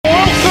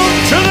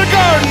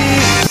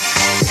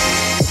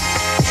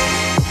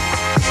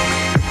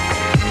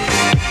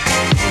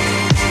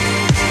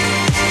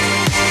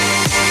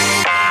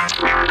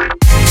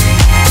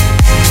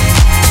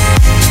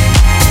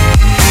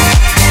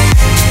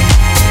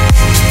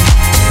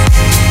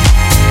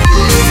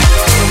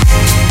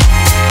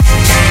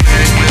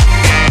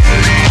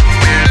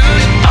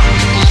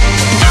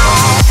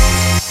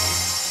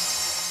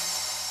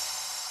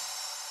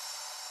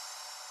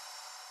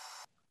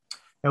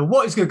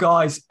What is good,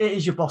 guys? It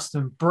is your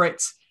Boston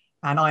Brit,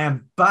 and I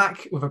am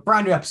back with a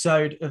brand new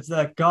episode of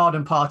the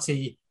Garden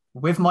Party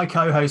with my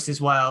co-host as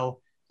well,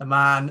 the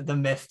man, the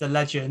myth, the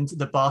legend,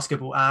 the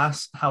basketball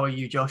ass. How are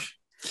you, Josh?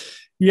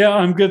 Yeah,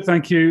 I'm good,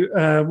 thank you.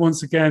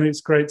 Once again,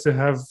 it's great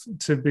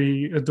to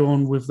be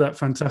adorned with that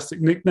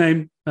fantastic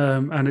nickname,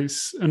 and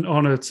it's an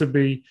honor to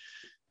be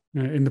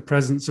in the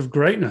presence of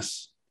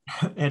greatness.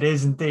 It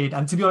is indeed.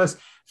 And to be honest,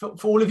 for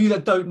all of you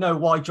that don't know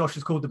why Josh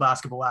is called the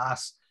basketball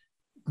ass,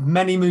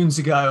 many moons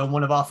ago on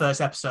one of our first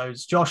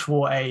episodes, Josh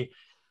wore a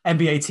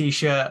NBA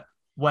t-shirt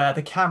where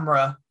the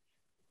camera,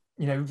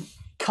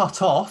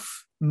 cut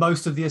off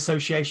most of the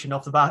association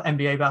of the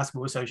NBA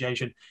Basketball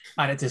Association,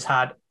 and it just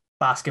had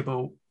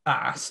basketball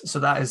ass. So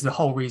that is the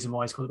whole reason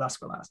why it's called the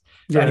basketball ass.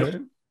 Yeah, anyway,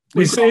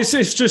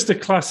 it's just a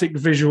classic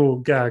visual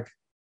gag.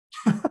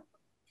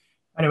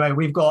 Anyway,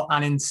 we've got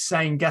an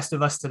insane guest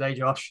of us today,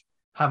 Josh,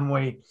 haven't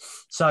we?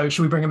 So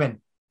should we bring him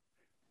in?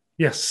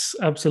 Yes,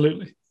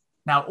 absolutely.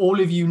 Now, all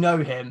of you know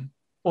him,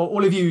 or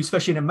all of you,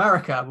 especially in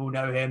America, will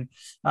know him,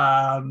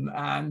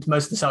 and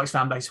most of the Celtics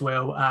fan base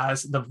will,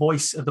 as the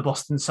voice of the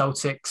Boston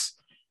Celtics.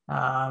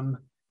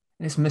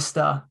 It's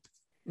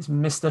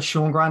Mr.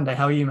 Sean Grande.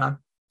 How are you, man?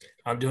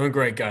 I'm doing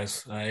great,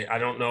 guys. I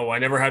don't know. I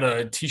never had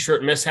a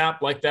t-shirt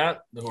mishap like that,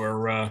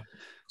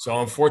 so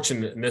I'm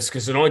fortunate in this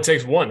because it only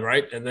takes one,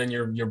 right? And then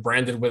you're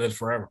branded with it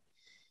forever.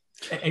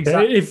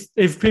 Exactly.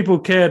 If people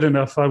cared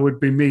enough, I would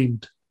be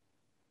memed.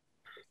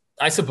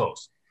 I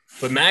suppose.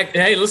 But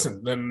hey,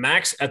 listen,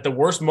 Max at the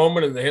worst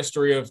moment in the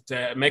history of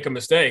to make a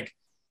mistake,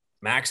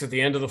 Max at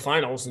the end of the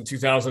finals in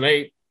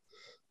 2008,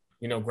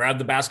 grabbed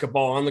the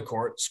basketball on the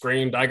court,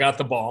 screamed, "I got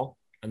the ball."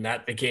 And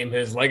that became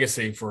his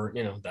legacy for,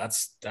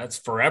 that's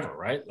forever,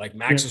 right? Like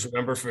Max is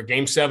remembered for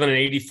Game 7 in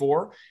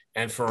 84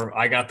 and for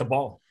 "I got the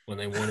ball" when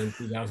they won in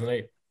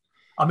 2008.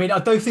 I mean, I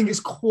don't think it's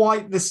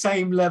quite the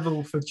same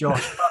level for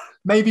Josh, but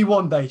maybe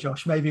one day,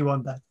 Josh, maybe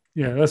one day.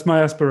 Yeah, that's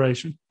my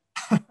aspiration.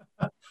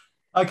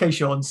 Okay,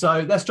 Sean.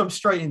 So let's jump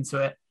straight into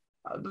it.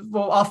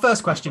 Well, our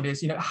first question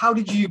is, how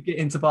did you get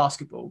into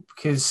basketball?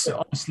 Because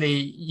obviously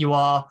you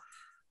are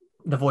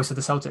the voice of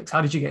the Celtics.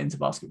 How did you get into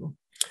basketball?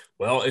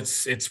 Well,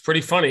 it's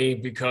pretty funny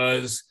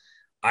because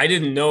I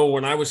didn't know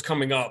when I was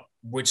coming up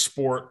which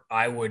sport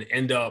I would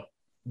end up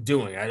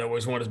doing. I'd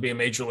always wanted to be a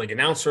major league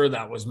announcer.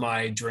 That was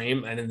my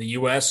dream. And in the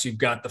U.S., you've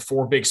got the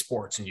four big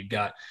sports, and you've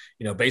got,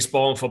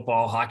 baseball and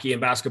football, hockey and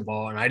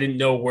basketball. And I didn't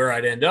know where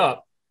I'd end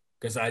up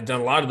because I had done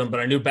a lot of them, but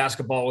I knew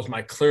basketball was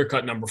my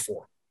clear-cut number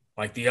 4.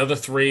 Like the other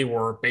 3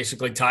 were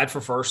basically tied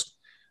for first.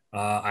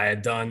 I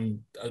had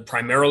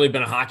primarily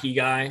been a hockey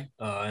guy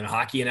and a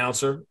hockey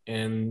announcer,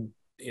 and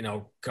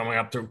coming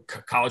up through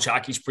college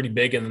hockey is pretty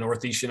big in the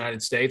Northeast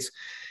United States.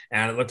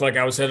 And it looked like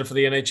I was headed for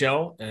the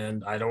NHL,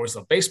 and I'd always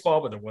loved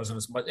baseball, but there wasn't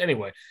as much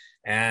anyway.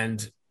 And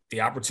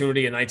the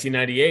opportunity in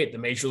 1998, the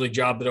major league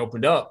job that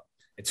opened up,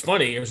 it's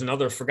funny, here's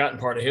another forgotten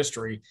part of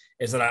history,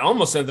 is that I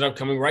almost ended up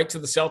coming right to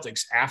the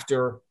Celtics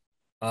after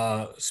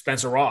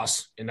Spencer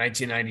Ross in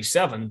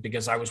 1997,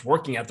 because I was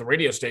working at the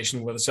radio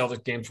station where the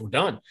Celtics games were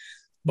done.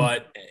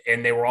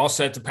 And they were all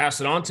set to pass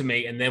it on to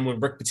me. And then when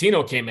Rick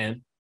Pitino came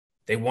in,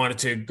 they wanted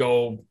to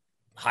go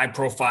high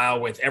profile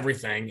with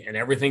everything, and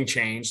everything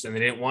changed. And they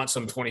didn't want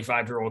some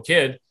 25-year-old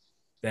kid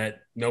that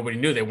nobody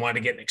knew. They wanted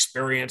to get an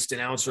experienced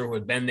announcer who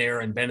had been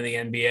there and been in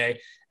the NBA,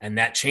 and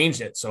that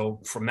changed it.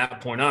 So from that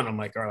point on, I'm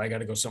like, all right, I got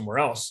to go somewhere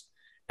else.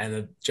 And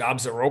the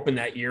jobs that were open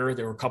that year,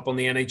 there were a couple in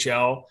the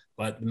NHL,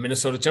 but the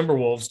Minnesota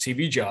Timberwolves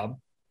TV job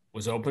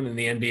was open in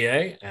the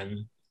NBA.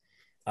 And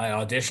I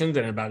auditioned, and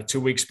in about a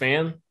 2-week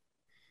span,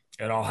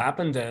 it all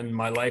happened. And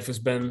my life has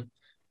been,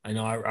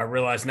 I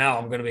realize now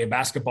I'm going to be a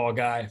basketball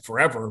guy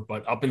forever,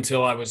 but up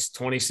until I was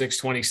 26,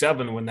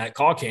 27, when that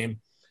call came,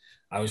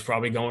 I was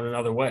probably going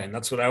another way. And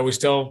that's what I always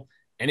tell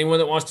anyone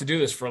that wants to do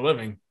this for a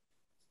living: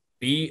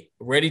 be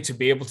ready to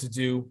be able to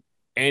do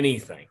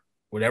anything,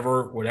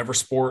 whatever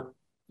sport,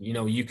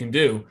 you can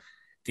do.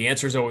 The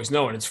answer is always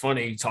no. And it's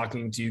funny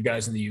talking to you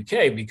guys in the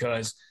UK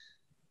because,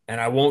 and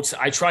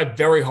I try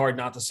very hard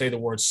not to say the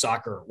word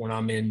soccer when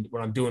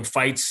I'm doing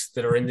fights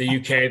that are in the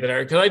UK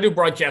because I do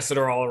broadcasts that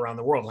are all around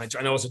the world.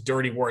 I know it's a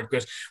dirty word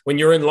because when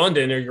you're in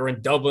London or you're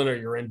in Dublin or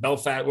you're in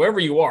Belfast, wherever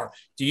you are,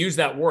 to use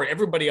that word,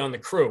 everybody on the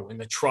crew, in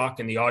the truck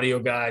and the audio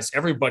guys,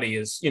 everybody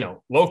is,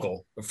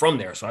 local from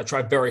there. So I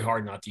try very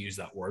hard not to use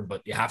that word,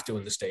 but you have to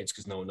in the States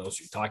because no one knows what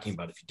you're talking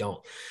about if you don't.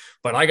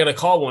 But I got a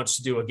call once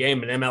to do an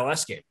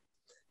MLS game.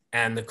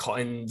 And this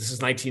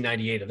is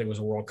 1998. I think it was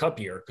a World Cup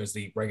year because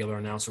the regular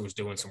announcer was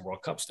doing some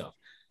World Cup stuff.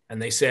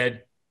 And they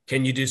said,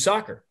 "Can you do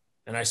soccer?"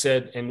 And I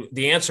said, and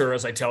the answer,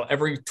 as I tell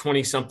every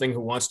 20-something who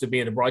wants to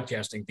be into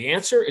broadcasting, the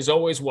answer is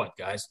always what,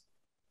 guys?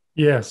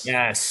 Yes.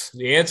 Yes.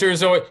 The answer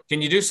is always,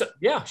 can you do so?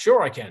 Yeah,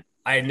 sure I can.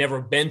 I had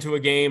never been to a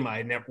game. I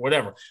had never,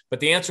 whatever. But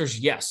the answer is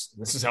yes.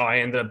 This is how I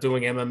ended up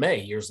doing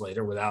MMA years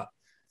later without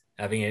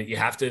having it. You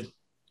have to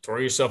throw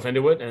yourself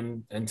into it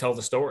and tell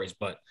the stories.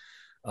 But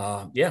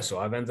so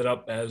I've ended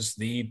up as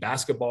the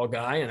basketball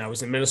guy, and I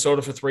was in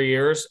Minnesota for 3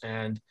 years.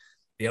 And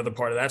the other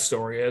part of that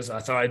story is I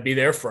thought I'd be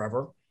there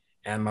forever.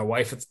 And my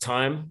wife at the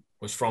time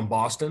was from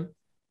Boston.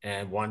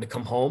 and wanted to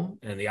come home,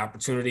 and the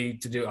opportunity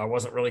to do, I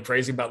wasn't really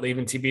crazy about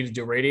leaving TV to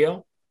do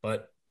radio,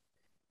 but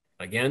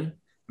again,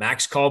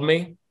 Max called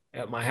me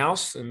at my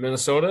house in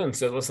Minnesota and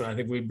said, listen, I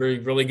think we'd be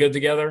really good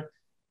together.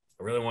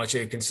 I really want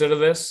you to consider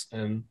this.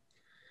 And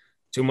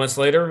 2 months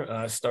later,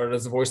 I started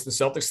as the voice of the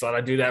Celtics, thought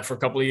I'd do that for a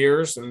couple of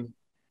years. And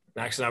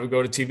Max and I would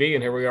go to TV,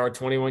 and here we are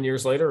 21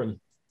 years later and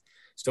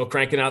still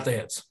cranking out the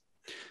hits.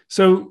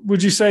 So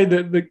would you say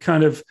that the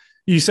kind of,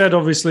 you said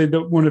obviously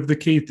that one of the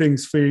key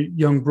things for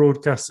young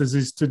broadcasters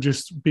is to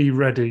just be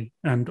ready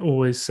and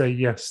always say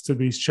yes to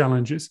these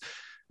challenges.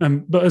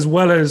 But as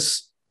well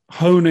as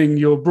honing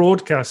your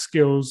broadcast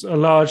skills, a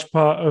large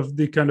part of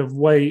the kind of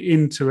way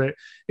into it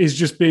is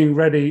just being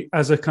ready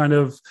as a kind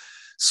of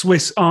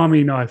Swiss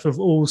Army knife of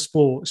all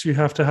sports. You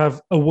have to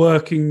have a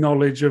working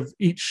knowledge of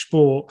each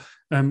sport,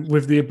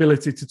 with the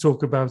ability to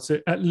talk about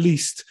it at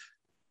least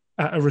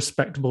at a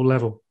respectable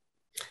level.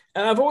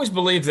 And I've always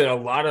believed that a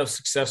lot of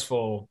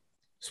successful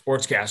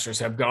sportscasters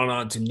have gone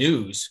on to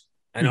news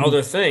and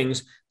other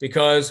things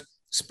because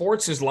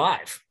sports is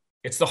live.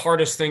 It's the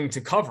hardest thing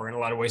to cover in a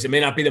lot of ways. It may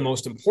not be the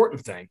most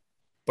important thing,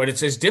 but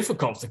it's as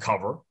difficult to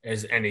cover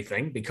as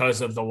anything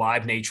because of the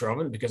live nature of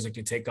it, because it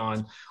can take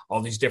on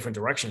all these different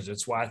directions.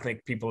 It's why I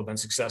think people have been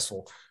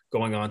successful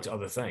going on to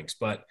other things.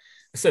 But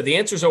I said the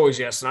answer is always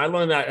yes. And I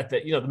learned that at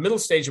the middle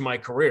stage of my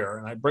career.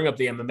 And I bring up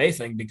the MMA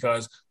thing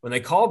because when they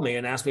called me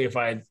and asked me if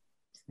I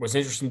was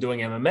interested in doing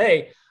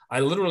MMA, I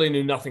literally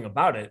knew nothing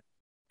about it.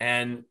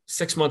 And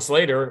 6 months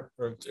later,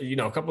 or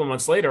a couple of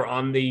months later,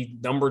 I'm the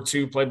number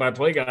 2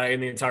 play-by-play guy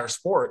in the entire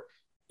sport.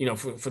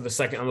 For the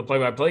second, I'm the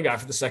play-by-play guy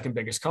for the second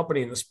biggest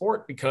company in the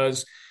sport,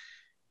 because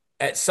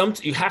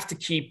you have to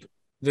keep,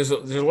 there's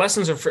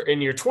lessons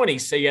in your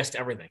 20s, say yes to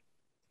everything.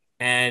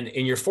 And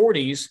in your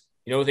 40s,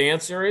 what the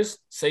answer is?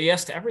 Say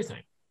yes to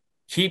everything.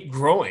 Keep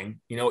growing,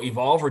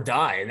 evolve or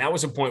die. And that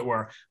was a point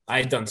where I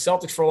had done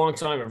Celtics for a long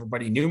time.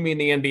 Everybody knew me in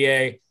the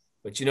NBA,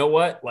 but you know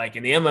what? Like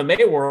in the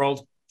MMA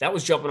world, that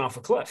was jumping off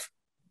a cliff,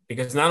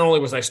 because not only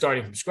was I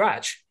starting from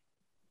scratch,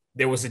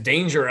 there was a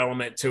danger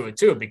element to it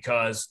too,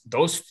 because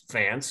those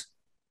fans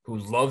who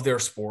love their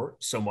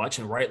sport so much,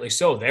 and rightly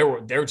so,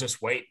 they're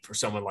just waiting for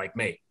someone like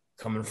me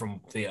coming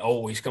from the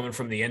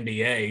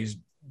NBA, he's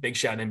big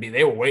shot NBA.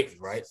 They were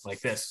waiting, right?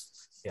 Like this.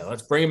 Yeah,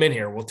 let's bring him in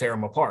here. We'll tear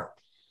him apart.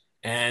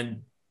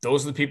 And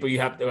those are the people you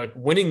have to, like,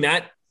 winning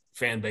that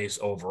fan base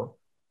over,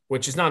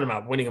 which is not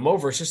about winning them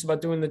over. It's just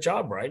about doing the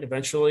job right.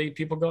 Eventually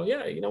people go,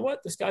 yeah, you know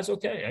what? This guy's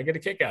okay. I get a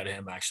kick out of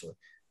him, actually,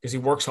 because he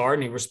works hard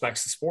and he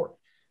respects the sport.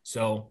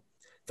 So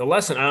the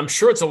lesson, and I'm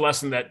sure it's a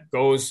lesson that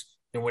goes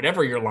in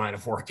whatever your line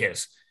of work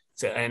is,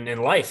 and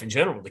in life in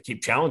general, to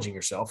keep challenging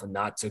yourself and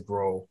not to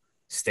grow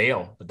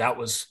stale. But that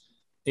was,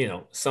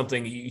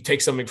 something, you take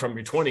something from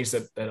your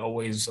 20s that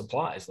always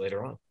applies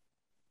later on.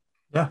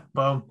 Yeah,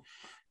 well,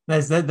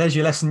 there's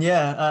your lesson.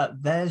 Yeah,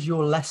 there's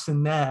your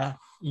lesson there,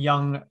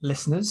 young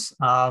listeners.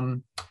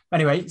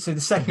 Anyway, so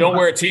the second, don't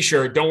wear a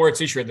t-shirt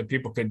that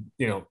people could,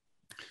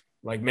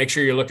 make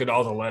sure you look at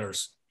all the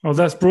letters. Oh,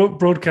 that's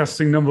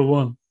broadcasting number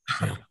 1.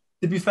 Yeah.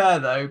 To be fair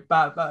though,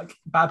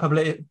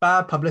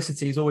 bad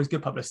publicity is always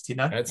good publicity.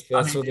 That's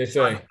what they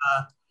say.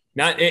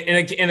 Not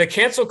in a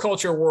cancel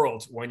culture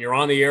world, when you're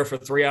on the air for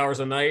 3 hours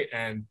a night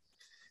and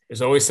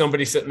there's always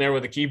somebody sitting there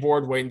with a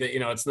keyboard waiting to,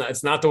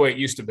 it's not the way it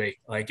used to be.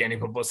 Like, any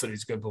publicity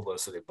is good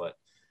publicity, but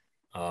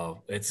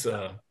it's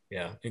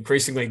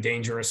increasingly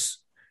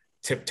dangerous,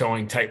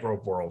 tiptoeing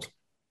tightrope world.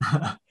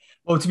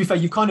 Well, to be fair,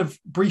 you kind of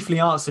briefly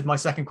answered my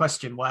second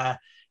question where,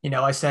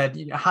 I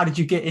said, how did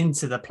you get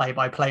into the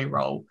play-by-play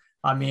role?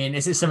 I mean,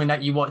 is it something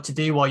that you wanted to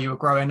do while you were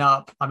growing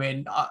up? I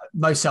mean,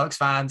 most Celtics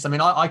fans,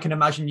 I can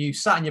imagine you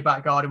sat in your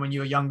back garden when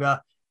you were younger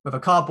with a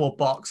cardboard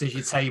box as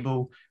your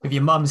table, with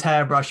your mum's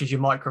hairbrush as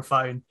your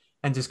microphone,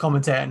 and just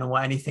commentating on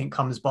what anything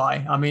comes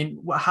by. I mean,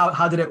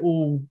 how did it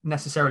all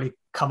necessarily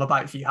come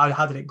about for you?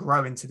 How did it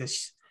grow into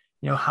this,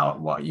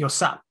 what you're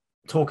sat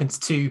talking to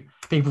 2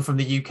 people from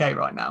the UK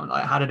right now? And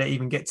like, how did it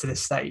even get to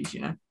this stage,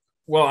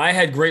 Well, I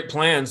had great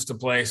plans to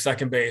play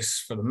second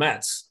base for the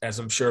Mets, as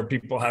I'm sure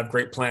people have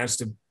great plans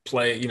to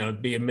play,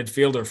 be a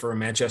midfielder for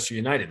Manchester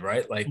United,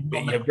 right? Like,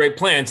 you have great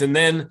plans, and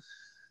then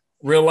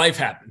real life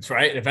happens,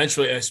 right? And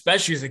eventually,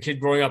 especially as a kid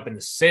growing up in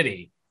the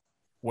city,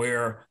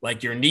 where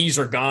like your knees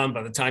are gone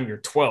by the time you're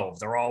 12,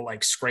 they're all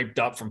like scraped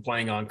up from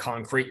playing on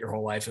concrete your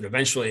whole life. And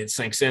eventually it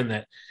sinks in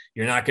that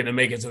you're not going to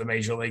make it to the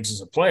major leagues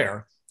as a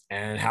player.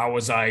 And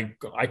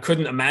I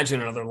couldn't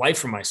imagine another life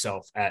for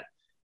myself at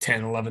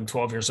 10, 11,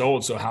 12 years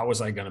old. So how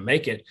was I going to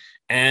make it?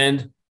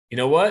 And you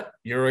know what?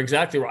 You're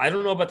exactly right. I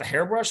don't know about the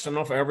hairbrush. I don't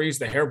know if I ever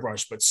used the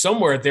hairbrush, but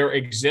somewhere there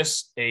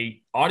exists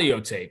a audio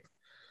tape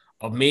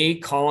of me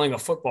calling a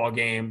football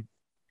game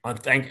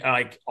off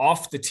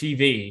the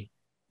TV,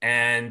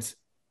 and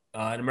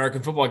an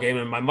American football game,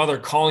 and my mother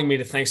calling me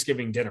to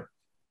Thanksgiving dinner.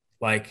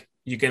 Like,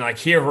 you can like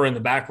hear her in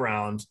the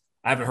background.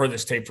 I haven't heard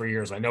this tape for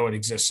years. I know it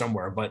exists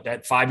somewhere, but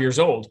at 5 years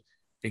old,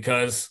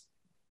 because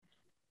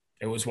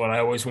it was what I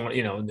always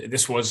wanted.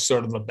 This was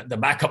sort of the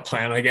backup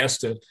plan, I guess,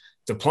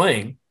 to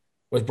playing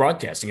with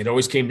broadcasting. It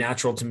always came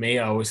natural to me.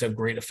 I always had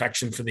great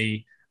affection for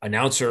the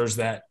announcers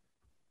that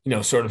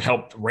sort of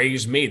helped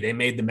raise me. They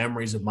made the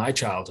memories of my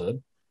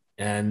childhood.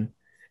 And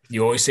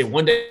you always say,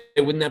 one day,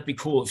 wouldn't that be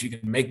cool if you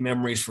could make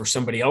memories for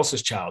somebody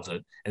else's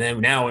childhood? And then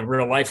now in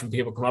real life, when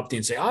people come up to you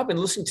and say, I've been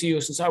listening to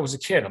you since I was a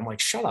kid, I'm like,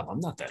 shut up. I'm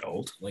not that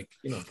old. Like,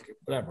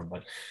 whatever.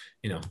 But,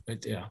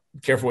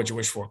 careful what you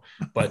wish for.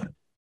 But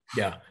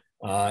yeah,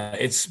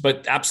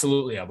 but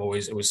absolutely,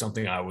 it was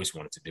something I always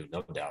wanted to do,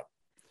 no doubt.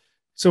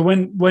 So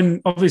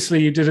when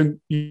obviously you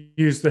didn't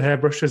use the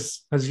hairbrush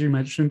as you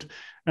mentioned,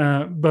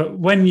 but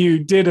when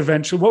you did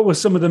eventually, what were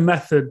some of the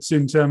methods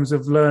in terms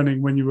of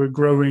learning when you were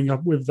growing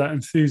up with that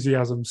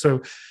enthusiasm?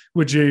 So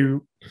would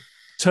you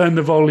turn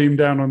the volume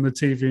down on the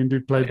TV and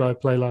do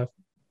play-by-play live?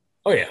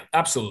 Oh yeah,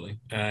 absolutely.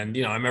 And,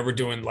 I remember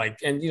doing like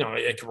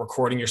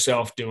recording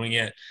yourself doing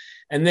it.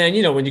 And then,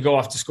 when you go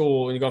off to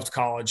school, when you go off to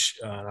college,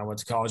 I went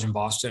to college in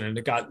Boston, and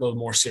it got a little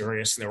more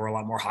serious, and there were a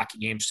lot more hockey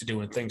games to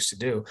do and things to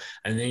do.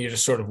 And then you're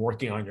just sort of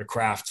working on your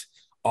craft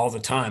all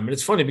the time. And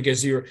it's funny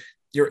because you're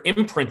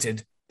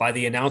imprinted by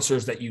the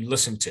announcers that you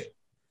listen to.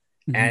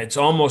 Mm-hmm. And it's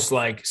almost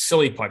like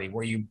silly putty,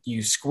 where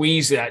you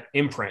squeeze that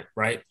imprint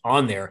right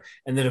on there.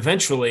 And then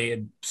eventually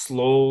it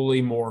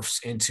slowly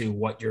morphs into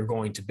what you're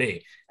going to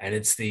be. And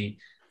it's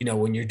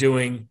when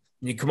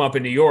you come up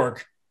in New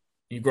York,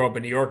 you grow up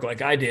in New York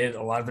like I did,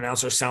 a lot of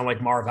announcers sound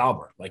like Marv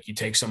Albert. Like you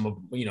take some of,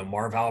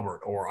 Marv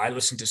Albert, or I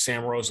listened to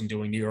Sam Rosen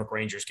doing New York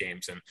Rangers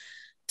games, and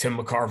Tim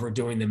McCarver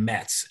doing the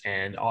Mets,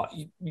 and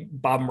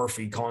Bob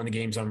Murphy calling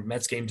the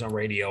Mets games on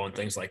radio and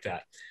things like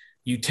that.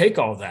 You take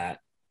all that,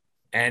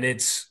 and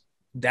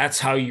that's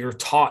how you're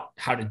taught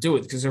how to do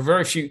it, because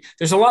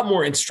there's a lot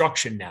more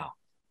instruction now.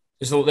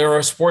 There are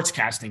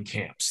sportscasting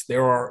camps.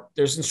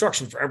 There's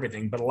instruction for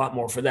everything, but a lot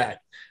more for that.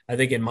 I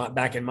think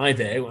back in my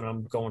day, when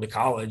I'm going to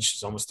college,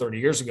 it's almost 30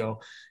 years ago,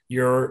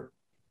 you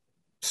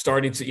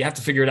have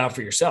to figure it out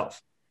for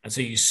yourself. And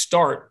so you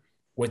start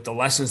with the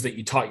lessons that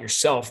you taught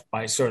yourself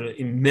by sort of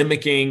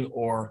mimicking,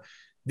 or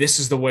this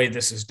is the way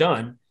this is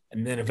done.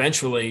 And then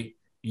eventually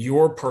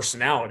your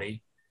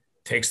personality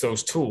takes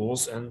those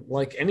tools, and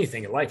like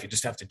anything in life, you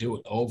just have to do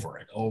it over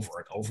and over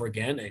and over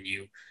again. And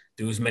you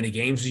do as many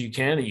games as you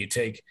can. And you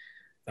take,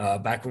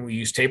 back when we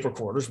used tape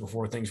recorders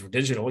before things were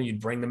digital, you'd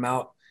bring them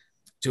out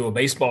to a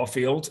baseball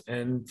field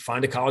and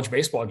find a college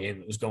baseball game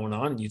that was going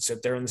on. And you'd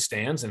sit there in the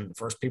stands, and the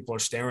first people are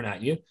staring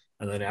at you.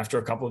 And then after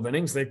a couple of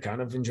innings, they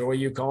kind of enjoy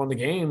you calling the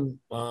game.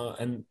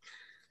 And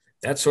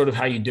that's sort of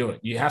how you do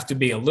it. You have to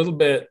be a little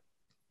bit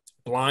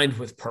blind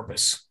with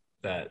purpose,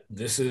 that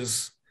this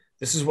is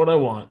what I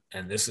want,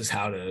 and this is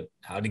how to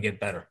get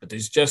better. But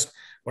there's just,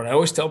 what I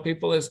always tell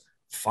people is,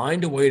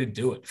 find a way to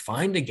do it.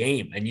 Find a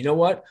game. And you know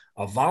what?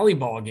 A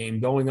volleyball game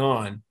going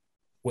on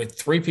with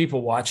 3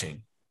 people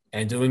watching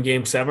and doing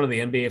game 7 of the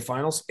NBA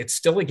finals, it's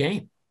still a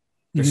game.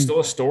 There's still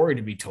a story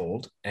to be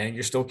told, and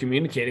you're still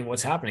communicating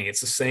what's happening.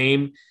 It's the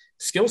same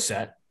skill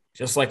set,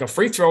 just like a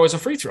free throw is a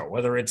free throw,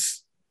 whether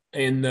it's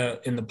in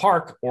the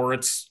park or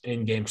it's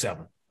in game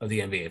 7 of the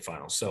NBA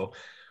finals. So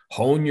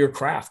hone your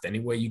craft any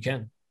way you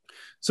can.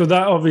 So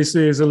that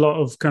obviously is a lot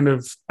of kind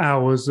of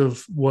hours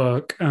of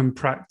work and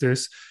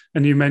practice.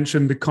 And you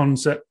mentioned the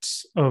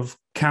concepts of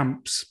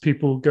camps,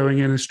 people going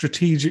in and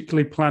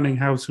strategically planning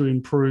how to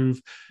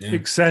improve,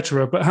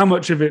 etc. But how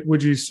much of it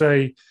would you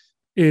say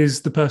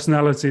is the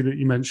personality that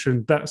you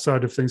mentioned, that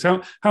side of things?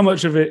 How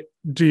much of it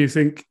do you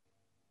think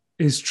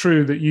is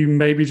true that you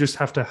maybe just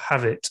have to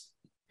have it?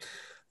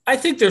 I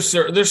think there's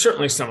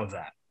certainly some of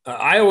that.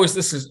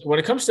 This is when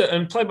it comes to,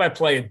 and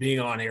play-by-play and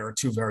being on air are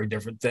two very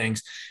different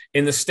things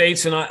in the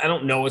States. And I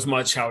don't know as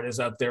much how it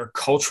is out there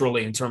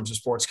culturally in terms of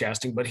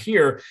sportscasting, but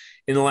here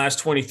in the last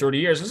 20, 30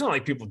 years, it's not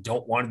like people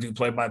don't want to do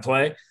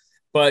play-by-play,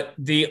 but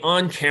the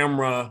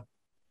on-camera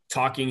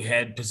talking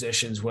head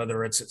positions,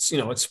 whether it's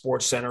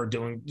Sports Center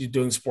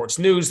doing sports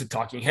news, the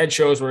talking head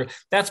shows, where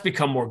that's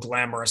become more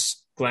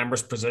glamorous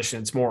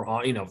position. It's more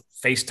on,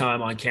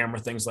 FaceTime on camera,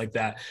 things like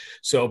that.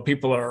 So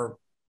people are,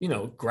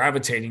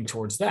 gravitating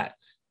towards that.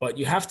 But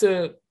you got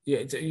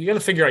to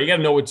figure out, you got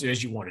to know what it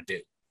is you want to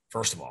do,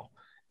 first of all,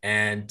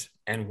 and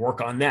work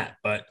on that.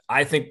 But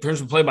I think in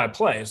terms of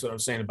play-by-play, is what I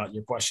was saying about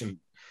your question.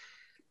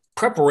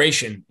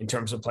 Preparation in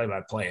terms of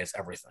play-by-play is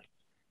everything.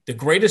 The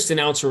greatest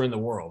announcer in the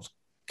world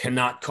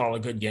cannot call a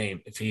good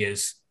game if he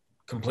is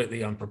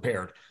completely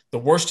unprepared. The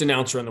worst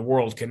announcer in the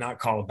world cannot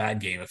call a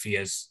bad game if he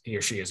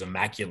or she is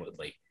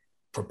immaculately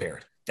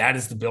prepared. That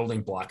is the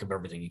building block of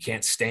everything. You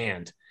can't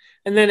stand.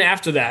 And then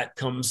after that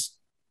comes,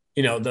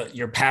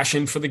 your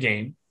passion for the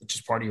game, which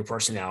is part of your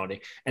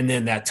personality. And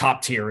then that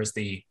top tier is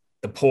the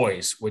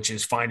poise, which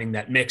is finding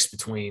that mix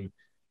between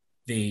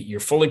you're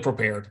fully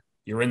prepared,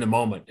 you're in the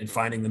moment, and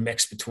finding the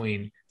mix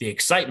between the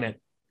excitement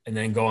and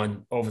then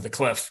going over the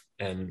cliff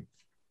and,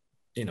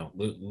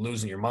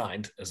 losing your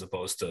mind, as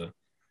opposed to,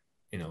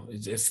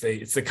 it's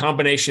the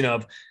combination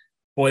of,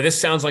 boy,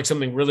 this sounds like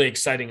something really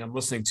exciting I'm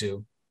listening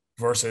to,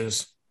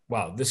 versus,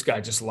 wow, this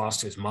guy just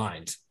lost his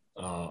mind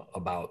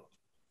about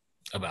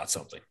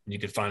something. You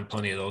could find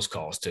plenty of those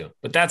calls too.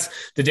 But that's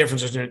the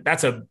difference.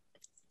 That's a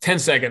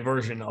 10-second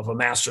version of a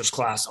master's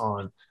class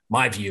on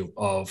my view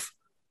of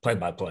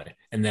play-by-play,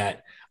 and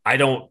that I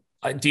don't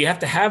Do you have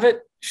to have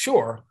it?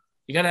 Sure.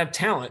 You got to have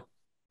talent.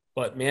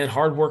 But, man,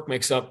 hard work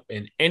makes up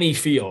in any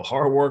field.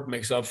 Hard work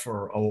makes up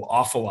for an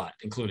awful lot,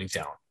 including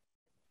talent.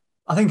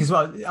 I think as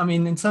well, I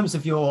mean, in terms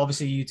of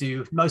obviously you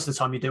do, most of the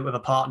time you do it with a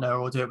partner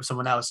or do it with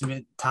someone else. I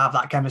mean, to have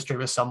that chemistry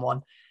with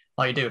someone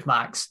like you do with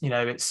Max,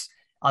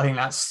 I think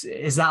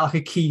is that like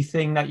a key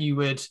thing that you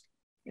would,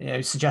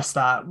 suggest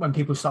that when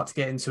people start to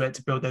get into it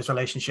to build those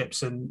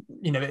relationships and,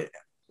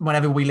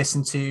 whenever we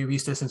used to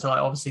listen to like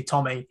obviously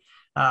Tommy,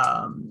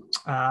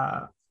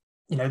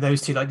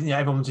 those two, like,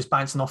 everyone's just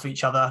bouncing off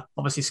each other.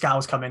 Obviously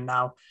Scal's come in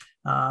now.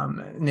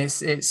 And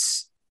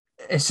it's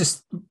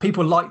just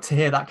people like to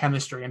hear that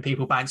chemistry and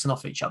people bouncing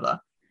off each other.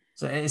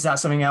 So is that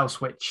something else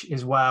which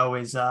as well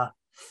is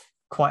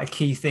quite a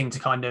key thing to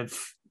kind of,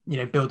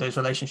 build those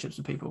relationships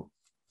with people?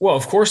 Well,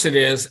 of course it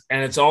is.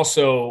 And it's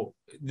also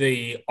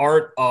the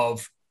art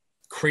of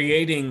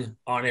creating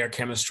on-air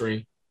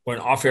chemistry when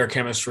off-air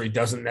chemistry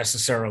doesn't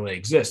necessarily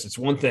exist. It's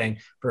one thing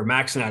for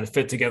Max and I to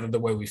fit together the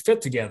way we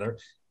fit together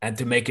and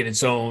to make it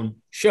its own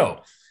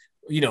show.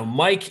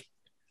 Mike,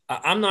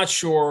 I'm not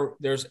sure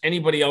there's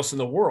anybody else in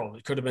the world.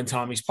 It could have been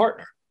Tommy's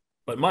partner,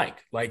 but Mike,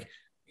 like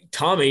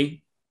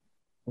Tommy,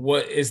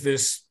 what is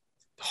this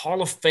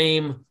Hall of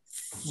Fame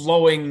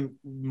flowing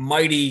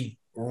mighty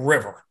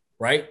river,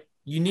 right?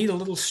 You need a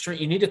little stream.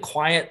 You need a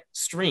quiet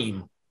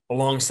stream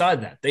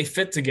alongside that. They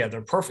fit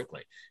together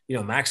perfectly.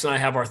 Max and I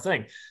have our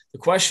thing. The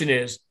question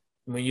is,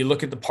 when you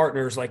look at the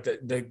partners, like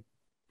the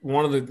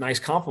one of the nice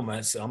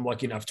compliments I'm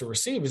lucky enough to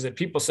receive is that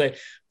people say,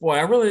 boy,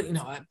 I really,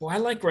 I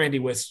like Randy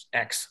with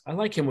X. I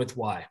like him with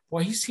Y.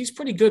 Boy, he's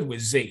pretty good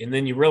with Z. And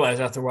then you realize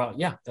after a while,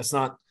 yeah, there's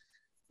a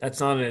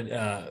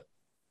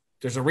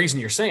reason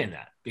you're saying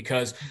that,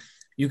 because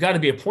you got to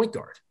be a point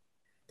guard,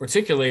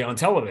 particularly on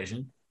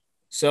television.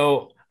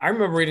 So I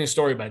remember reading a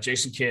story about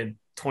Jason Kidd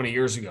 20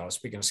 years ago,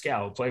 speaking of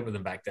Scal, who played with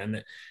him back then,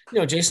 that,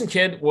 Jason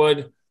Kidd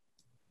would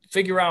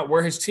figure out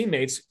where his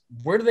teammates,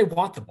 where do they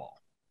want the ball?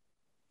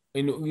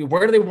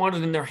 Where do they want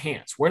it in their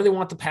hands? Where do they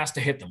want the pass to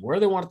hit them? Where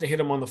do they want it to hit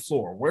them on the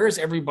floor? Where is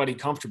everybody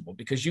comfortable?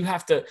 Because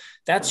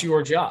that's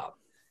your job.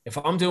 If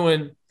I'm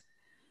doing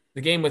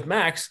the game with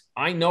Max,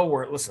 I know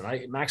where,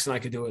 Max and I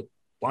could do it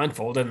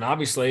blindfolded. And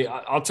obviously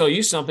I'll tell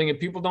you something if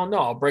people don't know,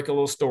 I'll break a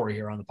little story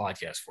here on the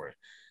podcast for you.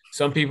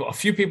 A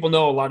few people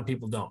know, a lot of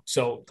people don't.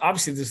 So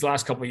obviously these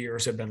last couple of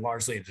years have been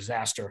largely a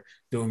disaster,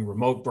 doing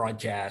remote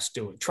broadcasts,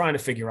 trying to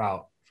figure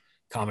out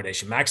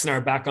accommodation. Max and I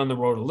are back on the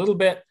road a little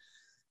bit,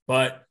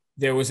 but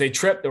there was a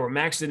trip where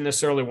Max didn't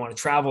necessarily want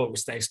to travel. It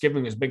was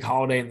Thanksgiving. It was a big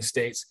holiday in the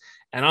States.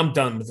 And I'm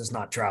done with this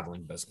not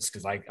traveling business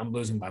because I'm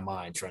losing my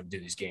mind trying to do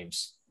these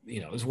games.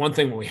 It was one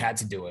thing when we had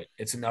to do it.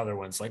 It's another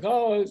one. It's like,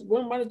 oh,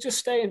 well, why not just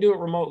stay and do it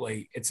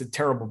remotely? It's a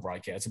terrible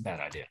broadcast. It's a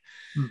bad idea.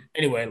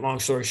 Anyway, long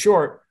story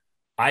short,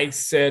 I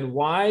said,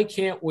 why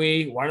don't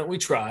we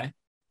try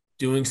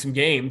doing some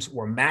games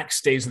where Max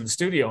stays in the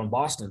studio in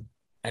Boston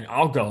and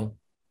I'll go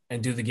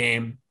and do the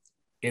game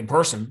in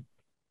person.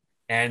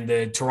 And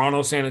the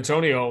Toronto-San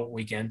Antonio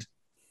weekend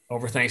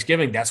over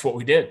Thanksgiving, that's what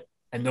we did.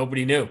 And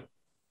nobody knew.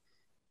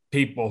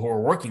 People who were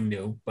working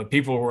knew, but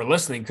people who were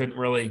listening couldn't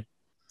really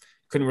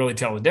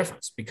tell the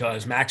difference,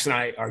 because Max and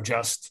I are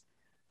just,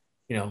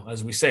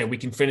 as we say, we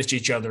can finish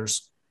each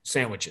other's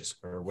sandwiches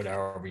or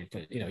whatever, you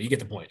get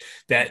the point,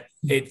 that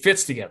it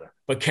fits together.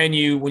 But when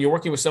you're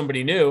working with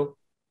somebody new,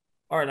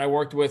 all right, I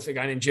worked with a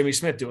guy named Jimmy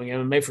Smith doing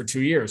MMA for 2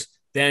 years.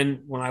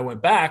 Then when I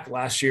went back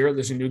last year,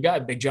 there's a new guy,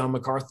 Big John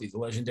McCarthy, the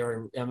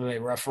legendary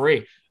MMA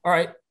referee. All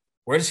right,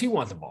 where does he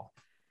want the ball?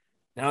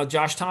 Now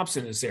Josh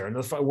Thompson is there.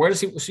 And where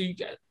does he? So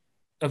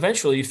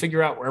eventually you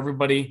figure out where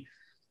everybody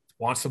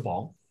wants the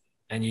ball,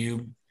 and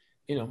you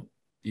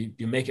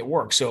make it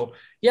work. So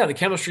yeah, the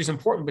chemistry is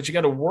important, but you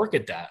got to work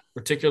at that,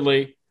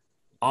 particularly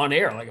on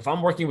air. Like if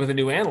I'm working with a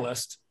new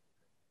analyst,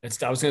 I was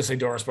going to say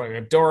Doris, but I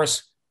have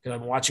Doris because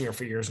I've been watching her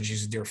for years and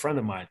she's a dear friend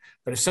of mine.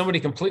 But if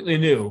somebody completely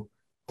new,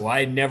 who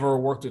I had never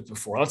worked with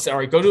before, let's say, all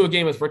right, go to a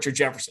game with Richard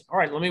Jefferson. All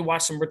right, let me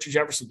watch some Richard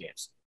Jefferson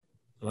games.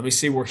 Let me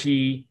see what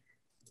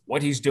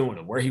he's doing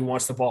and where he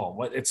wants the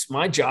ball. It's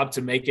my job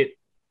to make it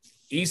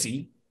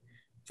easy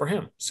for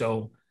him.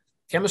 So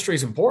chemistry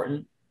is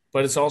important,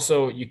 but it's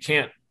also, you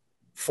can't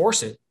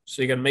force it.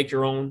 So you got to make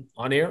your own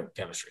on-air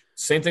chemistry.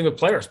 Same thing with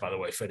players, by the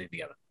way, fitting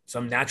together.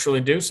 Some naturally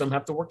do, some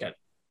have to work at it.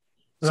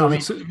 So,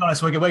 to be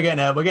honest, we're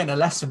getting a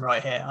lesson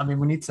right here. I mean,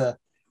 we need to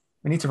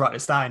write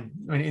this down.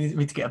 We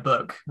need to get a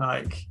book.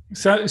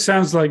 So it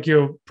sounds like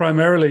you're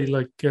primarily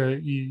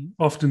you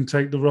often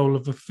take the role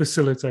of a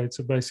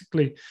facilitator,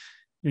 basically,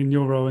 in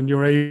your role, and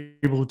you're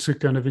able to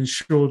kind of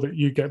ensure that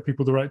you get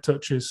people the right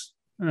touches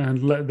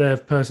and let their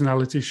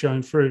personality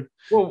shine through.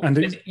 Well, and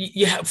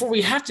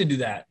we have to do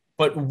that.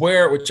 But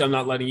which I'm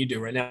not letting you do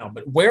right now,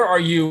 but where are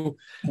you?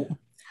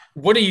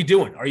 What are you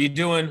doing? Are you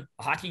doing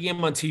a hockey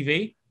game on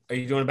TV? Are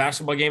you doing a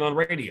basketball game on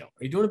radio?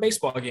 Are you doing a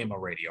baseball game on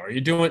radio?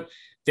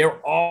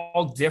 They're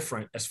all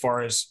different as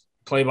far as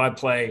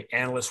play-by-play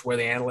analysts, where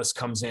the analyst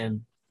comes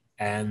in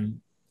and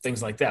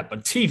things like that.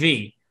 But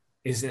TV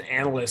is an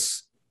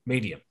analyst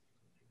medium,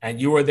 and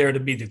you are there to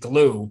be the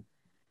glue,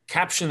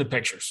 caption the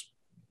pictures,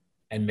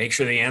 and make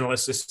sure the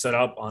analyst is set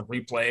up on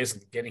replays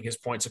and getting his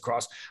points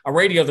across. On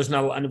radio, there's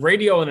not on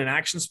radio in an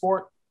action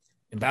sport,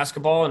 in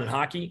basketball and in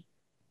hockey,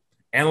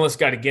 analysts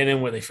got to get in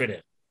where they fit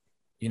in.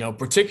 You know,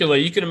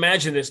 particularly, you can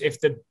imagine this. If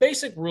the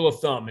basic rule of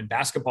thumb in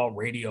basketball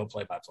radio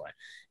play-by-play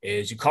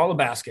is you call a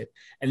basket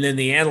and then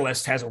the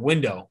analyst has a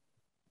window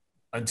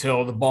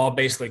until the ball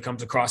basically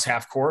comes across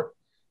half court,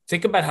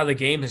 think about how the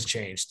game has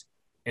changed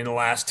in the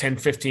last 10,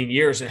 15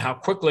 years and how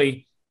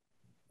quickly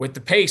with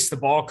the pace, the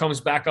ball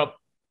comes back up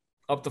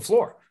the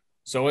floor.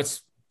 So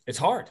it's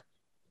hard.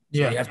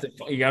 Yeah.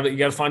 So you got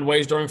to find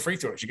ways during free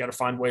throws. You got to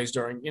find ways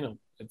during, you know.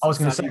 I was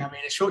going to say, I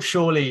mean,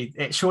 surely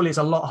it's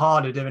a lot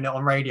harder doing it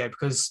on radio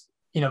because,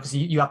 you know, obviously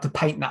you have to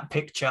paint that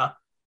picture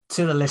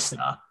to the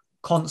listener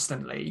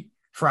constantly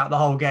throughout the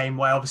whole game,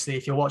 where obviously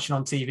if you're watching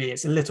on TV,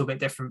 it's a little bit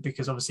different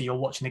because obviously you're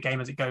watching the game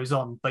as it goes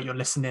on, but you're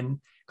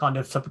listening kind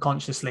of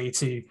subconsciously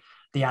to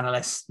the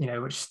analysts, you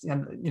know, which, you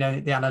know,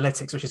 the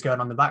analytics, which is going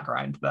on in the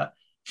background. But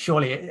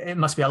surely it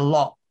must be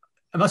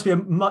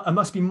it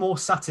must be more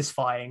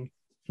satisfying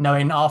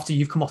knowing after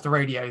you've come off the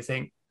radio, you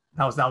think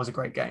that was a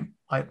great game.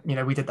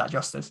 We did that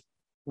justice.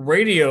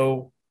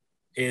 Radio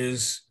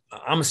is,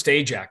 I'm a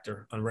stage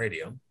actor on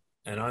radio,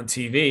 and on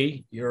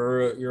TV,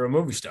 you're a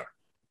movie star.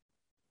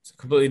 It's a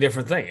completely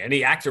different thing.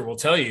 Any actor will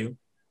tell you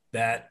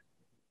that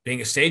being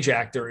a stage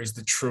actor is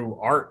the true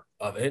art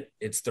of it.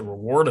 It's the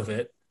reward of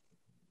it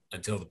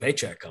until the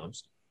paycheck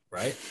comes,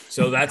 right?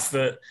 So that's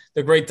the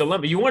great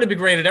dilemma. You want to be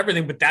great at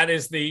everything, but that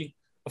is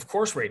of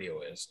course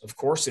radio is. Of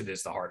course it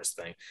is the hardest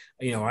thing.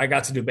 You know, I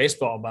got to do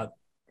baseball about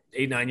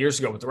 8-9 years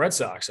ago with the Red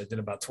Sox. I did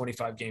about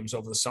 25 games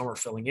over the summer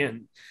filling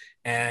in.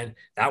 And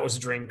that was a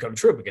dream come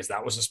true because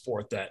that was a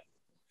sport that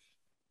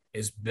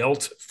is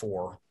built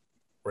for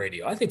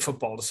radio. I think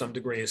football to some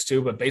degree is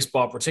too, but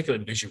baseball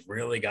particularly because you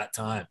really got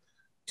time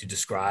to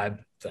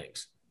describe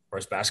things.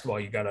 Whereas basketball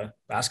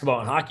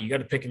and hockey, you got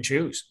to pick and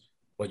choose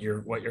what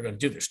you're going to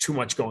do. There's too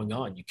much going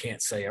on. You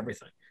can't say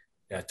everything.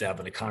 You have to have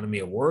an economy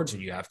of words,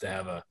 and you have to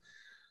have a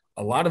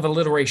lot of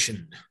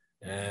alliteration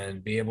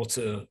and be able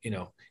to, you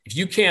know, if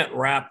you can't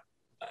rap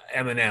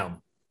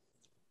Eminem,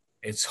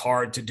 it's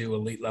hard to do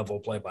elite level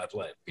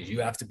play-by-play because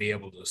you have to be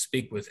able to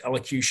speak with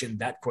elocution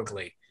that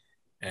quickly.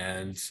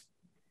 And,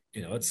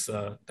 you know,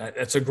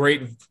 that's a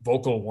great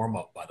vocal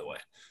warm-up, by the way,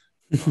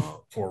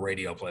 for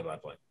radio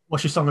play-by-play.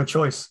 What's your song of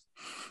choice?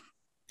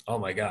 Oh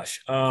my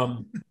gosh.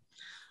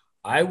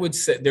 I would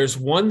say there's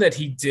one that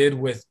he did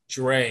with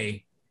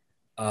Dre,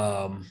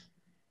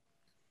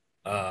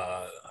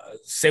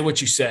 Say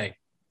What You Say.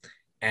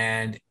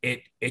 And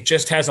it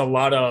just has a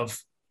lot of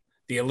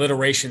the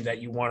alliteration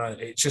that you want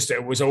to,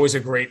 it was always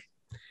it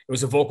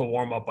was a vocal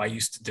warm up I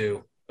used to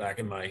do back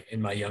in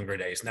my younger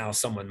days. Now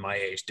someone my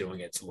age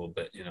doing it's a little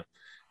bit, you know,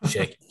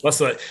 shaky.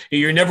 Plus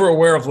you're never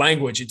aware of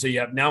language until you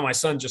have, now my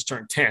son just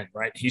turned 10,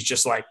 right? He's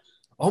just like,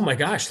 oh my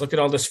gosh, look at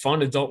all this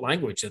fun adult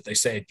language that they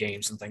say at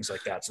games and things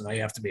like that. So now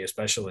you have to be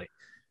especially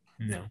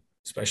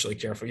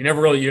careful.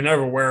 You're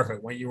never aware of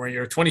it when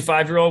you're a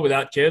 25-year-old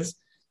without kids.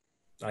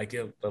 Like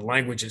the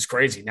language is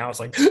crazy. Now it's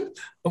like,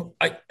 oh,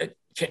 I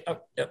can't.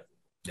 Oh, yeah.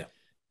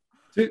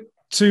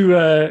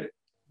 To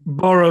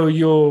borrow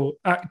your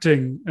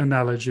acting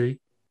analogy,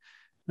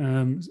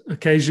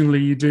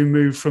 occasionally you do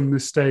move from the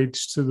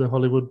stage to the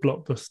Hollywood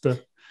blockbuster.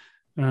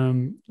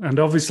 And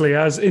obviously,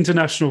 as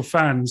international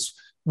fans,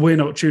 we're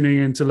not tuning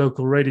into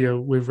local radio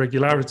with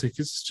regularity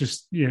because it's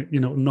just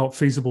not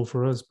feasible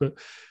for us. But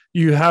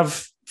you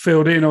have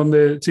filled in on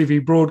the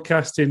TV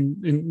broadcast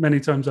in many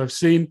times I've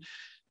seen.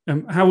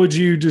 How would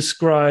you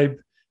describe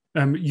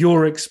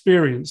your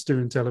experience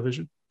doing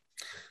television?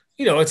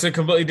 You know, it's a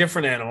completely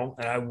different animal,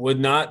 and I would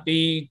not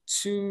be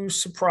too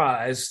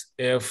surprised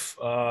if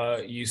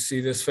you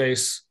see this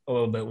face a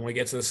little bit when we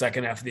get to the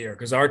second half of the year,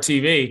 because our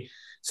TV,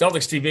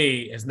 Celtics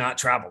TV, has not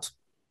traveled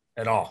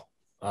at all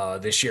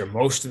this year.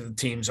 Most of the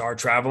teams are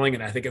traveling,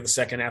 and I think in the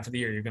second half of the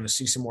year, you're going to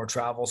see some more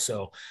travel.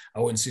 So I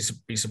wouldn't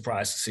be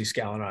surprised to see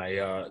Scal and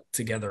I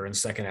together in the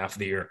second half of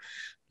the year.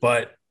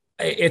 But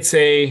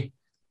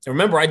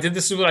remember, I did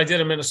this is what I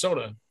did in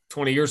Minnesota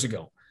 20 years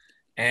ago.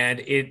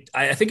 And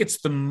I think it's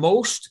the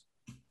most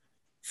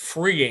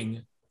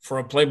freeing for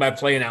a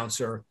play-by-play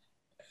announcer.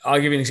 I'll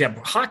give you an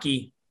example.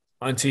 Hockey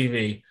on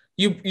TV,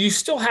 you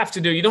still have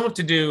to do, you don't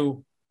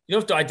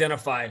have to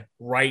identify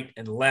right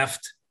and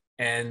left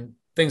and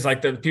things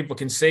like that people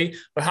can see,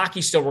 but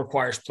hockey still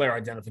requires player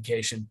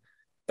identification.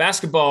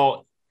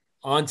 Basketball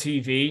on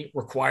TV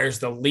requires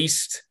the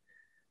least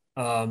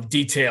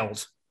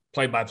detailed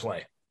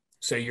play-by-play.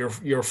 So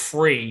you're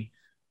free.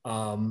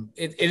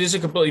 It is a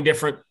completely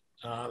different.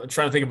 I'm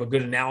trying to think of a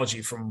good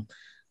analogy from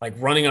like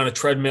running on a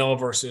treadmill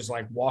versus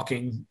like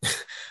walking.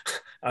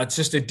 It's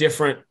just a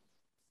different,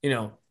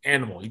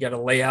 animal. You got to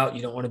lay out.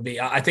 You don't want to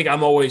be. I think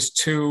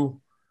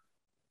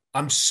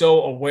I'm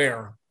so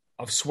aware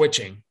of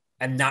switching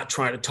and not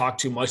trying to talk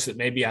too much that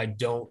maybe I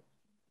don't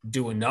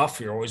do enough.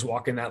 You're always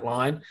walking that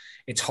line.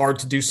 It's hard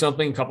to do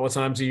something a couple of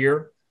times a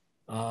year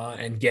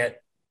and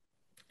get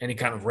any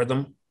kind of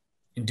rhythm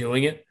in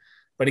doing it.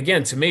 But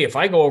again, to me, if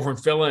I go over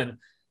and fill in,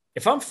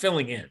 if I'm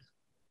filling in,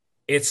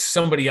 it's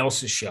somebody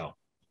else's show.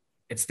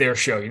 It's their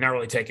show. You're not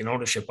really taking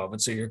ownership of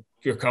it. So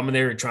you're coming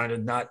there, you're trying to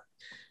not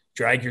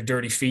drag your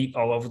dirty feet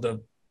all over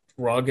the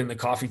rug and the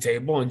coffee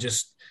table and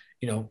just,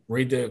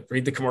 read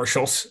the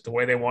commercials the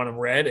way they want them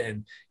read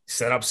and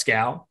set up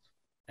Scal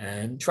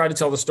and try to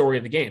tell the story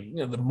of the game.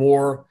 The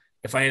more,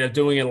 if I end up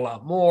doing it a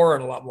lot more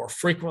and a lot more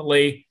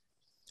frequently,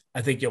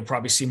 I think you'll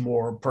probably see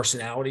more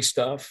personality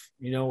stuff,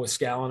 with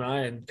Scal and I,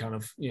 and kind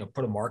of,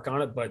 put a mark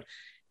on it. But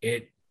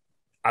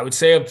I would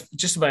say of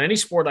just about any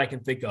sport I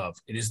can think of,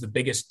 it is the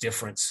biggest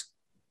difference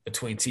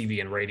between TV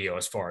and radio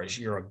as far as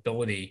your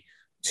ability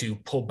to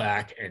pull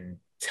back and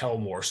tell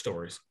more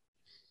stories.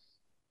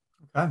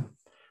 Okay.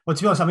 Well,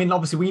 to be honest, I mean,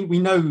 obviously we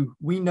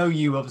know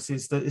you obviously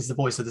is the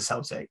voice of the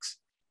Celtics,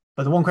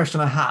 but one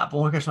question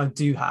I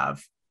do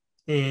have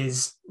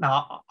is,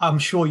 now I'm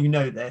sure you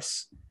know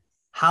this,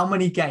 how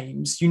many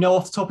games,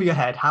 off the top of your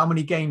head, how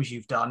many games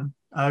you've done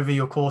over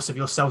your course of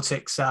your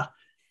Celtics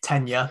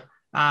tenure,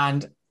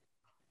 and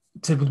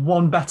to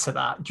one better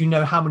that, do you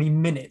know how many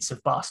minutes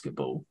of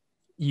basketball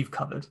you've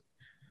covered?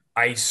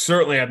 I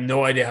certainly have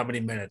no idea how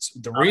many minutes.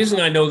 The reason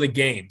I know the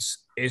games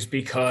is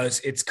because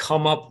it's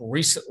come up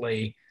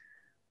recently.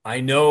 I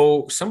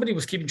know somebody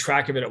was keeping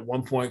track of it at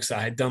one point because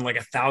I had done like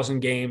 1,000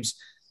 games.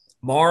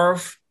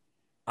 Marv,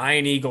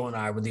 Iron Eagle, and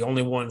I were the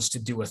only ones to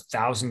do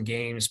 1,000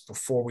 games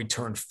before we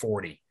turned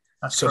 40.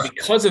 That's so correct.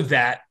 Because of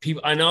that,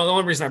 I know the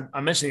only reason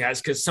I'm mentioning that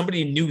is because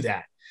somebody knew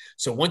that.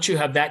 So once you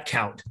have that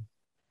count,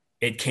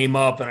 it came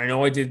up, and I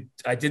know I did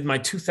my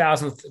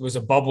 2000th. It was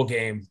a bubble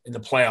game in the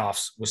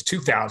playoffs. Was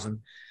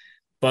 2000.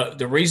 But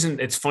the reason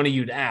it's funny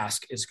you'd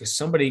ask is because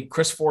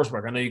Chris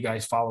Forsberg, I know you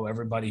guys follow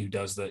everybody who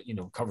does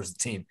covers the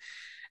team.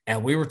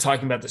 And we were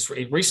talking about this.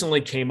 It recently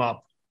came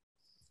up.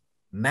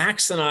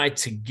 Max and I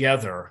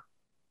together,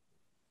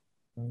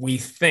 we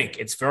think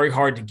it's very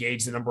hard to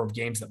gauge the number of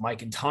games that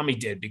Mike and Tommy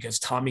did because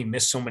Tommy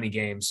missed so many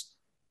games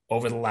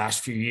over the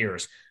last few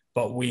years.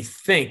 But we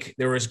think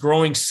there is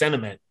growing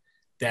sentiment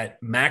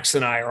that Max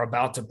and I are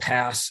about to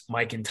pass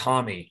Mike and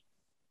Tommy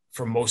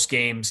for most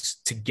games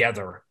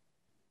together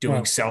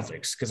doing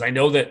Celtics. Because I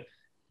know that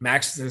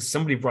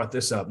somebody brought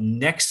this up,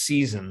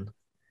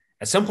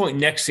 at some point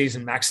next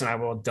season, Max and I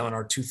will have done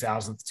our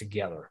 2000th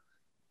together.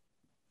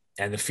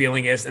 And the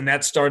feeling is, and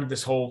that started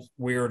this whole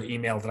weird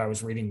email that I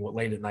was reading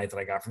late at night that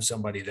I got from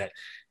somebody that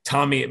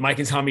Mike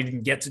and Tommy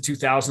didn't get to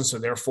 2000. So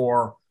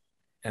therefore,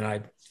 and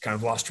I kind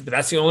of lost it, but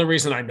that's the only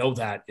reason I know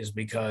that is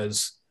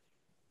because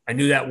I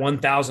knew that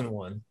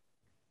 1001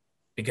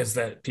 because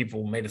that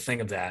people made a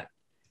thing of that.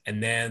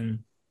 And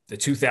then the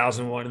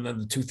 2001 and then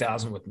the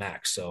 2000 with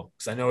Max. So,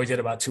 because I know he did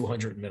about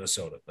 200 in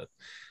Minnesota, but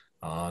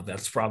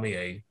that's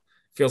probably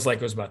feels like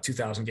it was about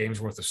 2,000 games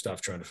worth of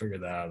stuff trying to figure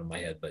that out in my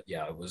head. But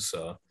yeah, it was,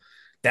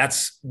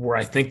 that's where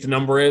I think the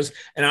number is.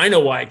 And I know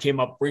why it came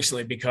up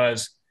recently,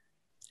 because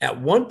at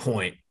one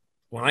point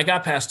when I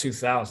got past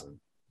 2000,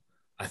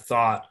 I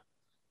thought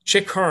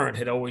Chick Hearn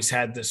had always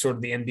had the sort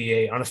of the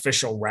NBA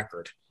unofficial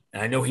record.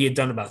 And I know he had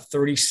done about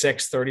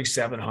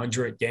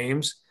 3,700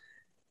 games.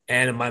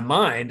 And in my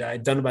mind, I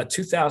had done about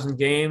 2,000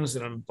 games,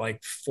 and I'm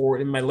like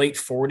in my late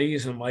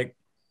 40s. And I'm like,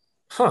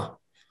 huh.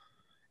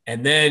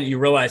 And then you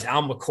realize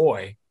Al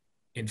McCoy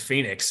in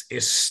Phoenix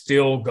is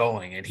still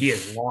going, and he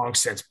has long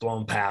since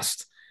blown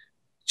past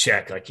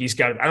Chick. Like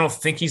I don't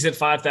think he's at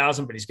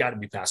 5,000, but he's got to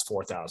be past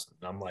 4,000.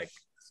 I'm like,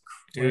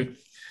 dude,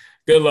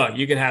 good luck.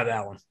 You can have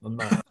that one. I'm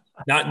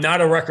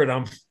not a record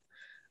I'm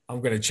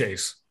going to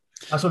chase.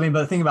 That's what I mean.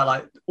 But the thing about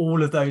like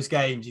all of those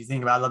games, you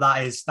think about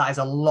that is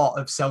a lot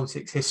of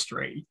Celtics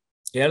history.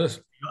 Yeah, it is.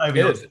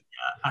 And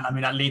I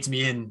mean, that leads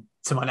me in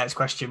to my next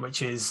question,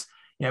 which is,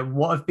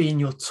 what have been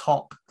your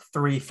top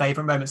 3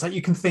 favorite moments that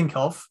you can think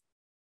of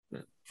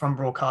from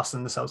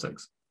broadcasting the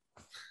Celtics?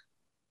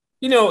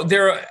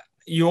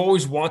 You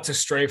always want to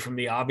stray from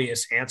the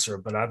obvious answer,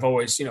 but I've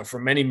always, for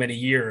many, many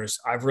years,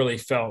 I've really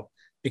felt,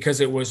 because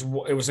it was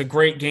a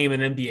great game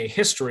in NBA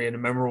history and a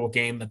memorable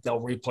game that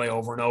they'll replay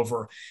over and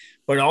over.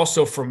 But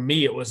also for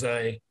me, it was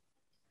a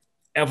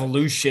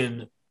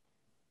evolution.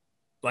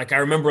 Like I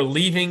remember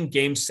leaving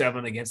Game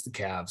 7 against the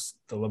Cavs,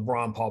 the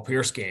LeBron Paul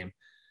Pierce game.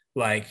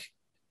 Like,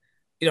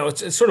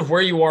 it's sort of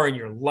where you are in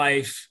your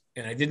life.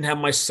 And I didn't have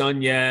my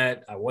son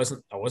yet. I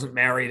wasn't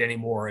married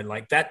anymore. And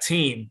like that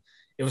team,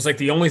 it was like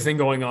the only thing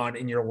going on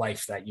in your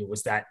life that year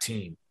was that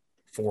team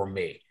for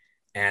me.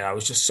 And I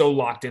was just so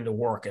locked into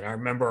work. And I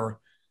remember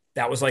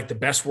that was like the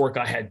best work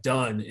I had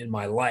done in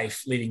my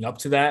life leading up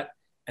to that.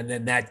 And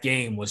then that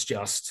game was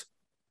just,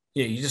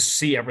 you just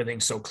see everything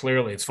so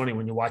clearly. It's funny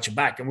when you watch it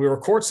back, and we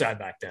were courtside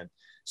back then.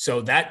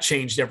 So that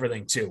changed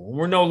everything too. When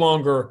we're no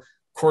longer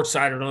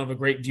courtside or don't have a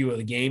great view of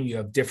the game, you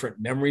have different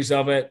memories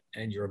of it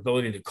and your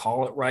ability to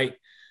call it right.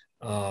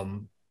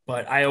 But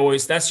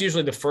that's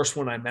usually the first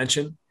one I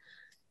mention.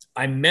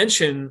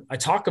 I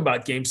talk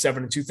about Game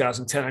 7 in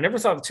 2010. I never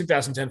thought the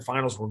 2010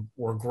 finals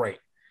were great,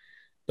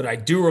 but I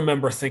do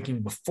remember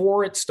thinking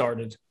before it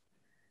started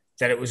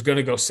that it was going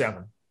to go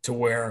 7, to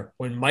where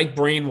when Mike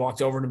Breen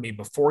walked over to me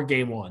before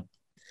Game 1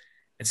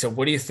 and said,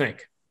 "What do you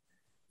think?"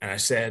 And I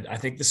said, I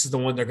think this is the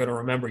one they're going to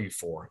remember you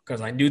for,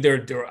 because I knew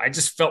I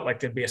just felt like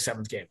there'd be a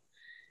seventh game.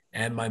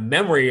 And my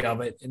memory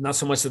of it, and not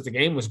so much that the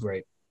game was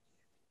great,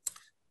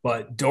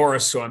 but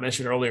Doris, who I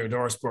mentioned earlier,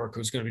 Doris Burke,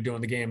 who's going to be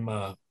doing the game,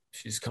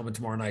 she's coming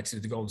tomorrow night to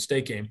do the Golden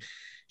State game.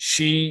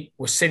 She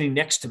was sitting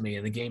next to me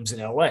in the games in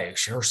LA.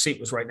 Her seat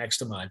was right next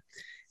to mine.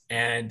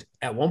 And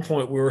at one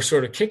point we were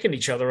sort of kicking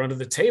each other under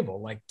the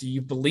table. Like, do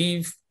you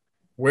believe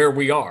where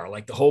we are?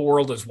 Like, the whole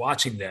world is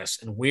watching this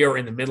and we are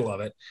in the middle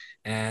of it.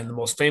 And the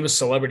most famous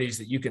celebrities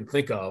that you can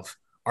think of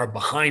are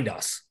behind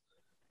us.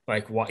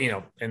 Like,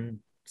 and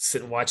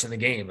sitting watching the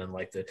game, and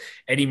like the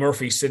Eddie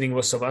Murphy sitting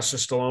with Sylvester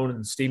Stallone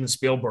and Steven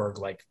Spielberg,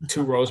 like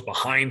 2 rows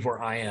behind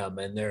where I am.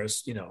 And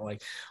there's,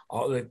 like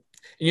all the, and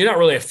you're not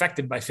really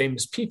affected by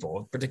famous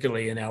people,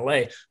 particularly in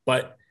LA,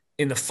 but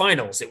in the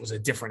finals, it was a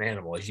different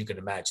animal, as you can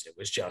imagine. It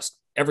was just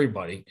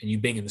everybody and you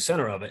being in the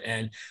center of it.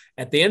 And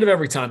at the end of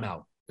every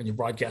timeout, when you're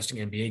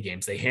broadcasting NBA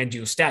games, they hand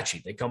you a stat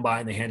sheet. They come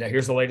by and they hand out,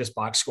 here's the latest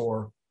box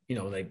score.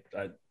 If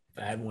I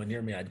had one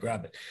near me, I'd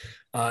grab it.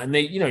 And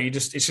they,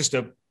 it's just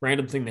a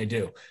random thing they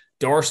do.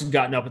 Doris had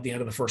gotten up at the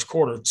end of the first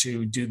quarter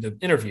to do the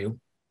interview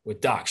with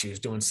Doc. She was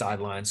doing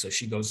sidelines. So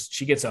she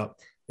gets up,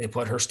 they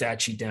put her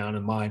stat sheet down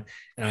and mine,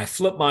 and I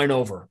flipped mine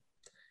over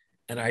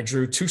and I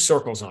drew 2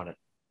 circles on it,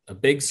 a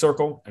big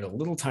circle and a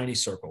little tiny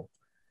circle.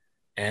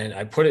 And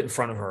I put it in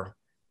front of her,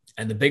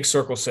 and the big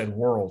circle said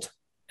world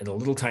and the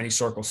little tiny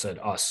circle said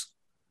us,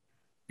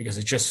 because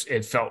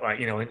it felt like,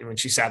 when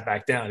she sat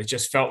back down, it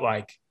just felt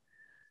like,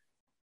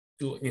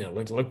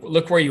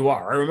 look where you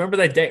are. I remember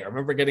that day. I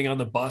remember getting on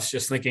the bus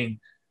just thinking,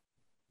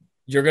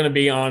 you're going to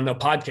be on a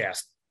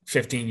podcast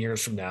 15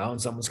 years from now,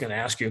 and someone's going to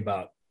ask you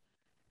about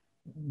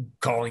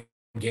calling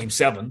game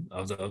 7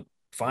 of the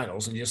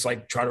finals, and just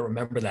like try to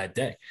remember that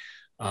day.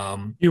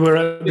 You were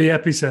at the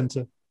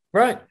epicenter.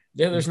 Right.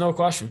 Yeah, there's no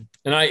question.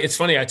 And it's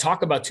funny, I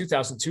talk about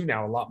 2002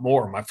 now a lot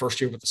more, my first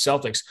year with the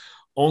Celtics,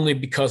 only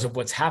because of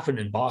what's happened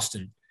in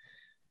Boston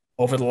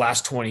over the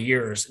last 20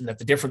 years. And that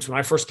the difference, when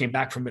I first came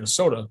back from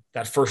Minnesota,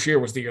 that first year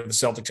was the year the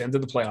Celtics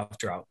ended the playoff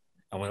drought.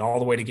 I went all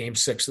the way to game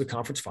 6 of the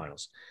conference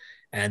finals.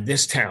 And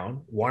this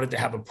town wanted to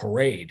have a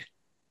parade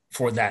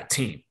for that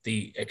team.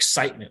 The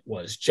excitement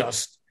was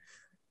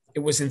it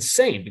was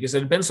insane, because it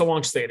had been so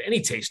long since they had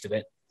any taste of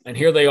it. And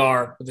here they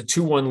are with a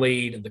 2-1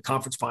 lead and the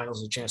conference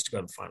finals, a chance to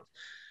go to the finals.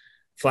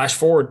 Flash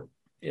forward,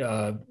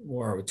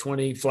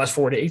 flash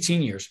forward to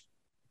 18 years.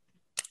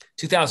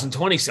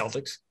 2020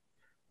 Celtics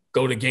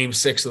go to game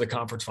 6 of the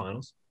conference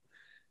finals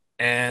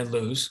and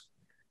lose.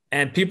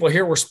 And people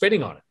here were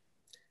spitting on it.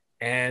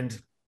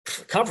 And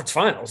conference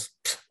finals,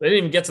 they didn't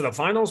even get to the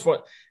finals.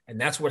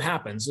 And that's what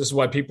happens. This is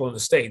why people in the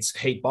States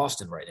hate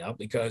Boston right now,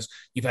 because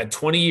you've had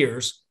 20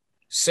 years,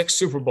 6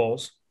 Super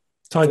Bowls,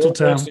 title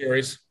town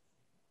series,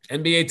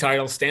 NBA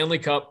title, Stanley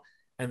Cup,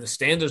 and the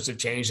standards have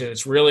changed. And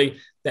it's really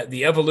that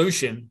the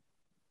evolution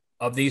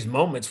of these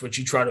moments, which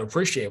you try to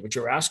appreciate, what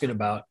you're asking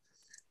about.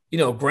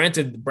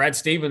 Granted, Brad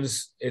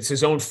Stevens, it's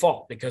his own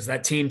fault, because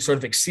that team sort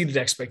of exceeded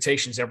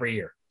expectations every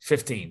year,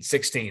 15,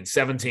 16,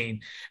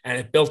 17, and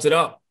it built it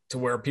up to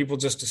where people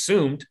just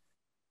assumed,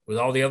 with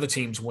all the other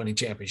teams winning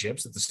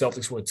championships, that the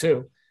Celtics would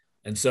too.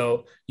 And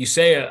so you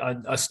say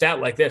a stat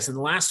like this, in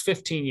the last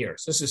 15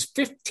 years, this is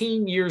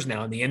 15 years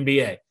now in the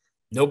NBA,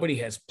 nobody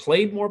has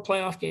played more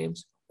playoff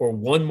games or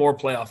won more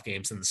playoff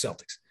games than the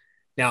Celtics.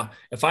 Now,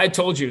 if I had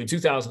told you in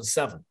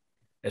 2007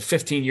 that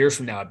 15 years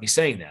from now I'd be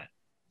saying that,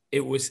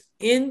 it was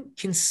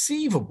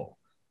inconceivable.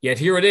 Yet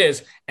here it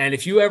is. And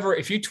if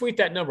you tweet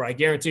that number, I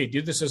guarantee you,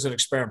 do this as an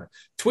experiment.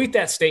 Tweet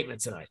that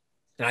statement tonight.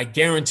 And I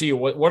guarantee you,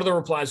 what are the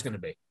replies going to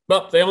be?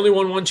 Well, they only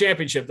won 1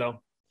 championship,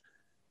 though.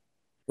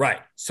 Right.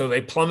 So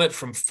they plummet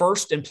from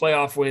first in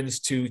playoff wins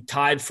to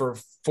tied for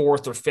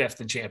 4th or 5th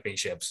in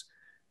championships,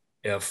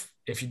 if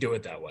you do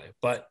it that way.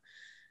 But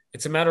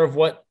it's a matter of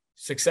what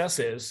success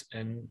is.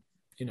 And,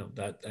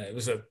 that it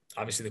was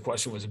obviously the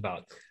question was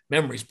about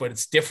memories, but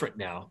it's different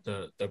now,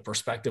 the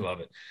perspective of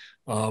it.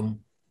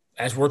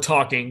 As we're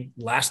talking,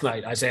 last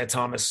night, Isaiah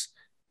Thomas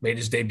made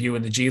his debut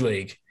in the G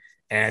League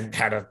and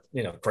had a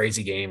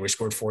crazy game where he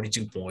scored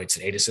 42 points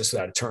and 8 assists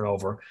without a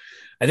turnover.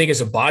 I think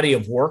as a body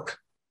of work,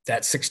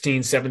 that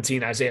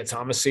 16-17 Isaiah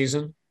Thomas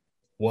season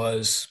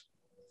was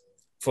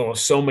full of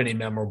so many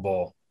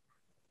memorable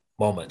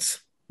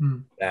moments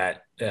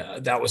that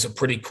was a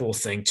pretty cool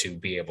thing to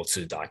be able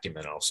to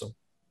document also.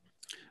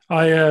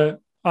 I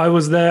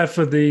was there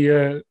for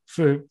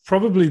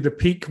probably the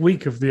peak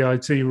week of the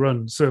IT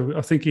run. So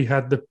I think he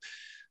had the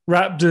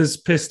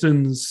Raptors,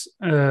 Pistons,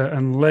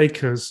 and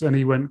Lakers, and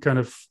he went kind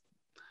of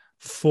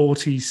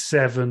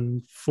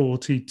 47,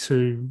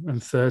 42,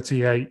 and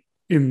 38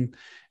 in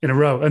a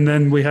row. And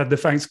then we had the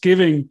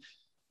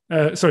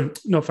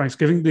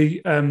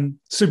the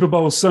Super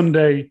Bowl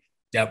Sunday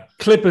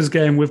Clippers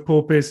game with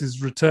Paul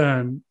Pierce's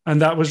return.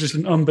 And that was just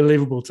an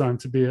unbelievable time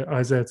to be an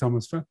Isaiah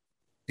Thomas fan.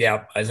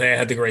 Yeah, Isaiah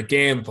had the great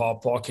game.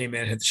 Paul came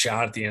in, hit the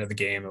shot at the end of the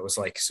game. It was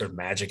like sort of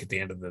magic at the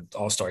end of the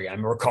All-Star game. I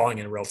remember calling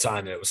it in real time,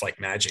 and it was like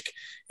magic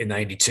in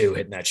 '92,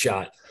 hitting that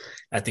shot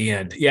at the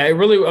end. Yeah, it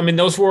really,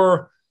 those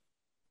were,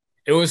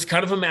 it was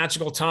kind of a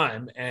magical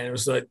time, and it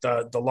was like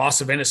the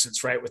loss of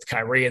innocence, right, with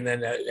Kyrie, and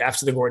then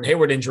after the Gordon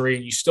Hayward injury,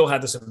 and you still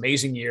had this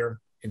amazing year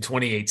in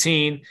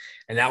 2018,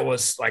 and that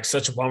was like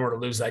such a bummer to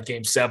lose that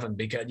Game 7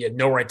 because you had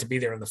no right to be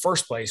there in the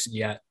first place, and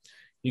yet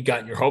you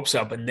got your hopes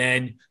up, and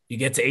then you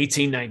get to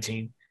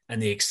 18-19,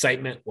 and the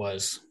excitement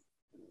was,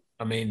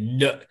 I mean,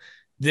 no,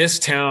 this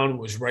town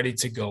was ready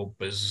to go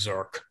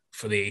berserk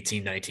for the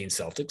 18-19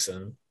 Celtics,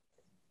 and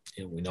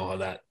we know how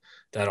that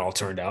all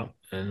turned out,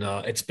 and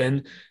it's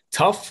been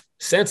tough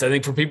since, I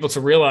think, for people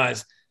to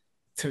realize,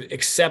 to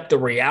accept the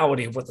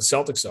reality of what the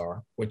Celtics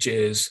are, which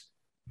is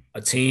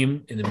a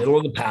team in the middle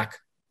of the pack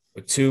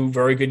with two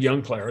very good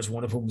young players,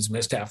 one of whom has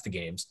missed half the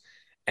games,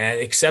 and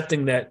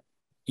accepting that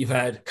you've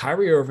had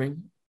Kyrie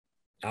Irving,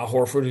 Al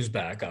Horford, who's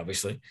back,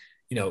 obviously,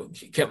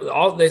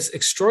 all this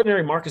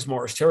extraordinary Marcus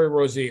Morris, Terry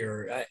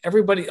Rozier,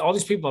 everybody, all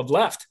these people have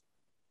left.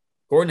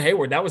 Gordon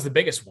Hayward, that was the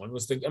biggest one.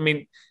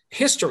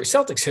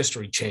 Celtics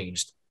history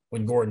changed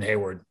when Gordon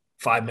Hayward,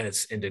 5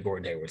 minutes into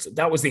Gordon Hayward. So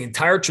that was the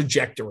entire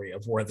trajectory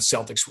of where the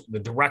Celtics, the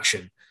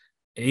direction,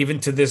 and even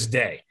to this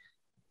day,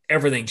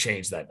 everything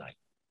changed that night.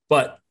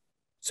 But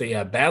so you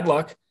have bad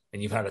luck,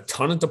 and you've had a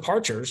ton of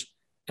departures,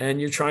 and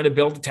you're trying to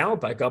build the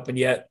talent back up, and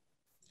yet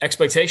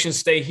expectations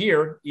stay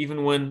here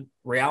even when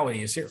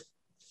reality is here.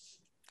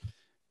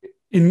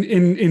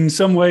 In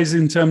some ways,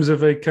 in terms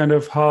of a kind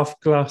of half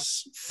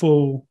glass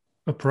full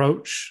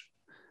approach,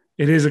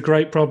 it is a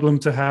great problem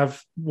to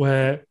have,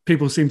 where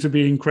people seem to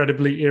be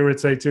incredibly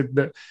irritated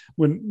that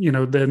when,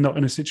 they're not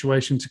in a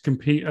situation to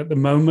compete at the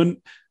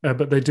moment,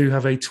 but they do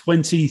have a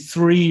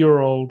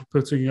 23-year-old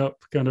putting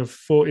up kind of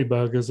 40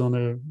 burgers on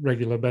a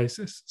regular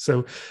basis.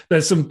 So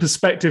there's some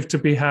perspective to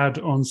be had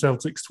on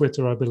Celtics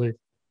Twitter, I believe.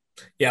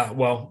 Yeah,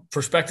 well,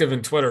 perspective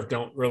and Twitter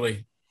don't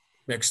really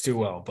mix too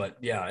well, but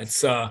yeah,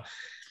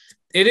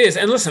 it is.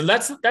 And listen,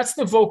 that's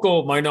the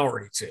vocal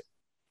minority too.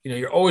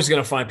 You're always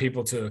going to find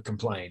people to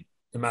complain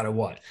no matter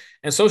what.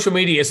 And social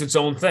media is its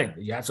own thing.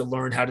 You have to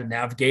learn how to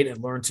navigate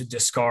and learn to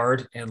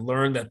discard, and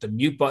learn that the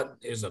mute button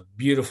is a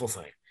beautiful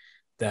thing,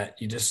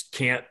 that you just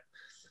can't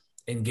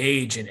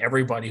engage in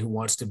everybody who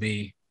wants to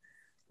be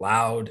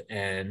loud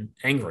and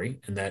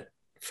angry, and that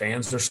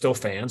fans are still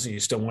fans, and you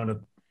still want to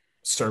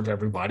serve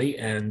everybody,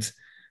 and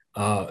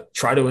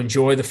try to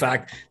enjoy the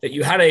fact that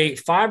you had a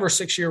 5 or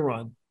 6 year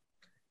run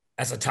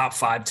as a top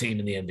 5 team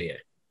in the NBA.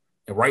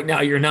 And right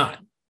now you're not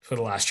for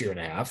the last year and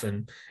a half.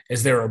 And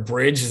is there a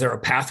bridge? Is there a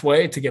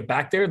pathway to get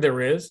back there? There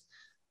is.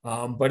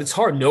 But it's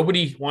hard.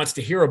 Nobody wants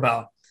to hear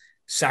about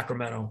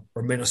Sacramento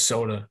or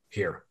Minnesota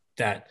here,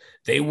 that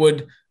they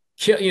would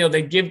kill,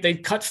 they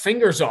cut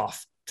fingers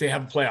off to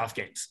have playoff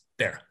games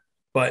there.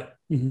 But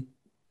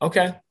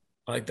okay.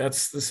 Like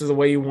this is the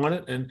way you want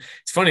it. And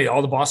it's funny,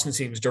 all the Boston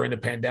teams during the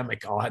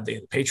pandemic all had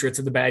the Patriots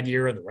had the bad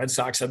year, and the Red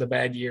Sox had the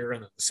bad year,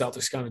 and the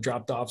Celtics kind of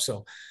dropped off.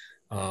 So,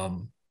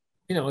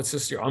 it's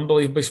just, you're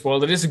unbelievably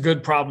spoiled. It is a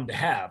good problem to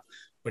have.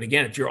 But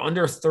again, if you're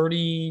under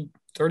 30,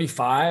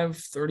 35,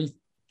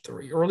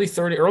 33,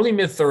 early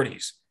mid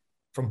 30s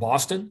from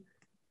Boston,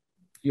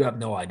 you have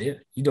no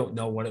idea. You don't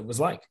know what it was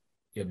like.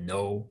 You have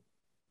no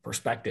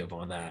perspective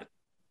on that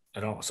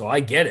at all. So I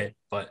get it,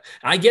 but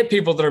I get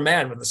people that are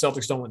mad when the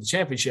Celtics don't win the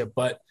championship,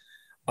 but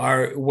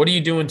what are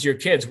you doing to your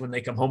kids when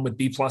they come home with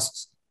B+?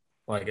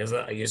 Like,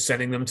 are you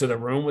sending them to the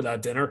room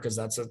without dinner? Cause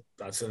that's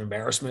an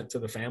embarrassment to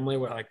the family.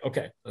 We're like,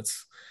 okay,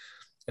 let's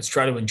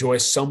try to enjoy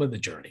some of the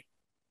journey.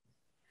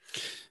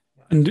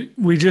 And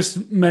we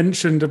just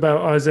mentioned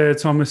about Isaiah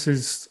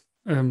Thomas's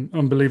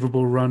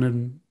unbelievable run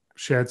and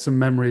shared some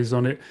memories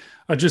on it.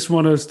 I just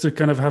want us to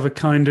kind of have a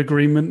kind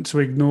agreement to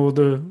ignore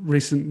the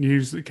recent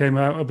news that came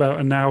out about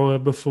an hour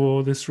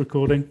before this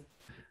recording.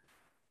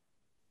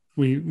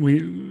 We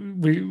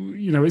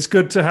it's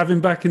good to have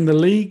him back in the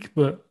league,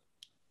 but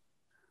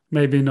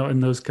maybe not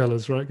in those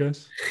colors, right,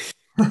 guys?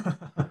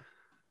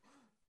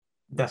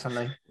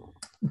 Definitely.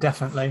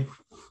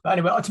 But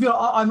anyway, to be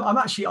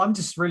honest, I'm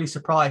just really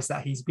surprised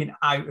that he's been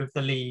out of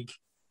the league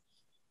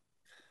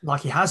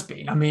like he has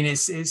been. I mean,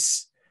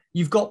 it's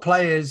you've got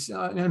players,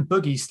 and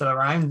Boogie's still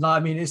around. I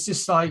mean, it's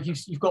just like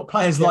you've got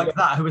players like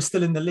that who are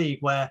still in the league,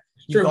 where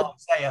you've got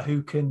Isaiah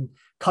who can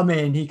come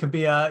in. He could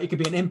be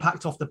an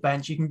impact off the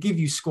bench. He can give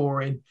you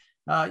scoring.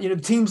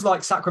 Teams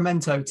like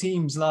Sacramento,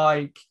 teams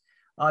like,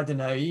 I don't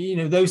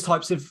know, those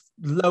types of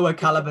lower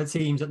caliber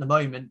teams at the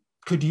moment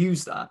could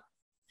use that.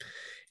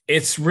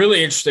 It's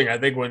really interesting. I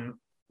think when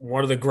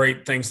one of the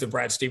great things that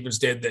Brad Stevens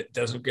did that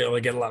doesn't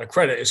really get a lot of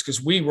credit is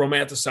because we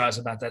romanticize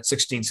about that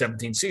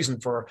 16-17 season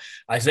for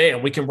Isaiah.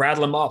 We can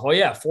rattle him off. Oh,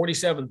 yeah,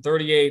 47,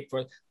 38.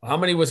 But how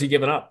many was he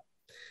giving up?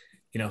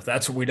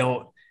 That's what we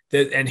don't.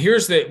 And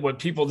here's the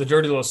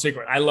dirty little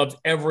secret. I loved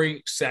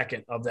every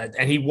second of that.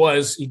 And he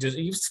was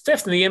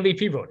fifth in the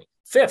MVP voting,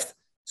 fifth.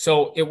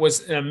 So it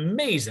was an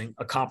amazing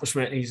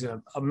accomplishment. He's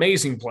an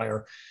amazing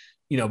player,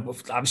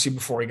 obviously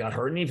before he got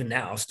hurt, and even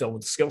now still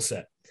with the skill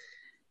set.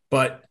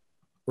 But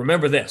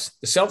remember this,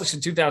 the Celtics in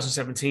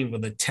 2017 were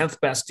the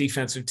 10th best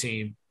defensive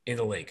team in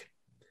the league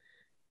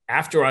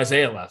after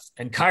Isaiah left.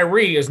 And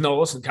Kyrie's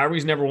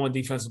never won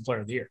Defensive Player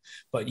of the Year.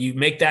 But you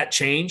make that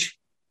change,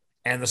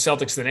 And the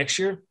Celtics the next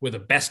year were the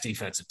best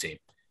defensive team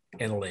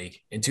in the league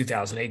in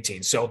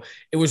 2018. So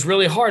it was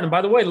really hard. And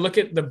by the way, look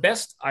at the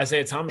best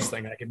Isaiah Thomas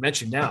thing I could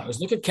mention now is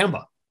look at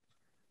Kemba.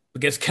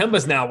 Because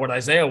Kemba's now what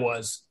Isaiah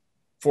was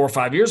 4 or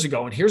 5 years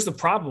ago. And here's the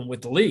problem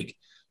with the league.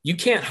 You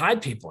can't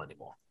hide people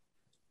anymore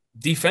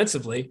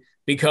defensively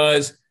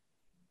because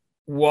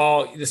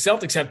while the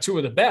Celtics have two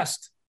of the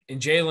best in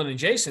Jalen and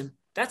Jason,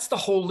 that's the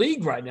whole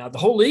league right now. The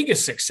whole league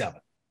is 6'7".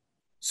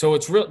 So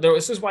it's real.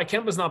 This is why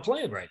Kemba's not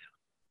playing right now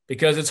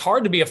because it's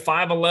hard to be a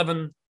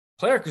 5'11"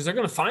 player because they're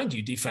going to find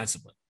you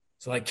defensively.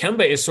 So like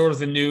Kemba is sort of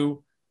the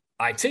new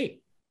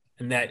IT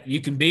and that you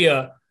can be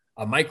a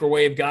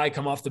microwave guy,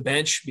 come off the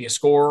bench, be a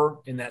scorer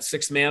in that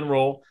 6-man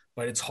role,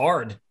 but it's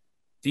hard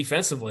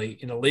defensively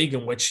in a league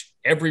in which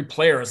every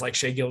player is like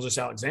Shai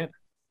Gilgeous-Alexander.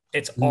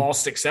 It's all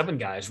 6'7"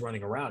 guys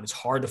running around. It's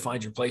hard to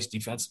find your place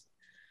defensively.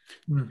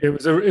 It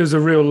was a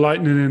real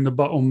lightning in the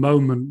bottle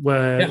moment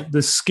where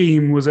the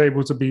scheme was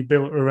able to be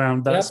built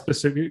around that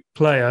specific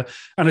player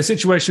and a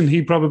situation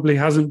he probably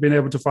hasn't been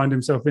able to find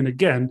himself in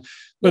again.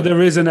 But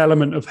there is an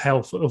element of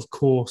health, of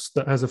course,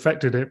 that has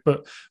affected it.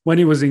 But when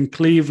he was in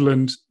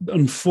Cleveland,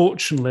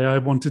 unfortunately, I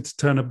wanted to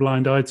turn a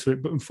blind eye to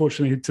it. But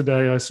unfortunately,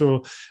 today I saw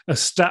a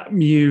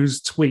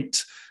StatMuse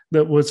tweet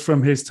that was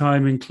from his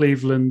time in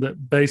Cleveland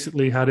that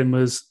basically had him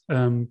as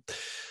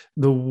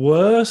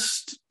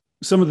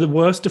some of the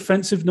worst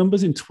defensive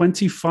numbers in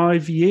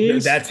 25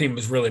 years. That team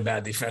was really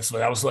bad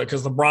defensively. I was like,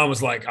 because LeBron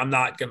was like, I'm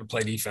not going to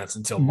play defense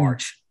until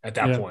March at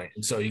that point.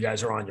 And so you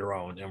guys are on your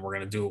own and we're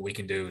going to do what we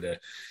can do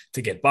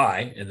to get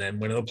by and then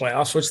win in the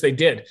playoffs, which they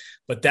did.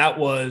 But that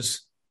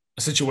was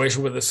a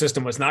situation where the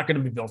system was not going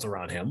to be built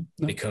around him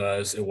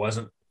because it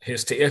wasn't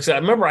his team. I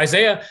remember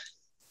Isaiah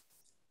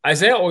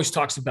always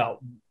talks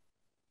about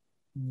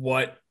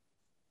what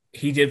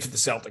he did for the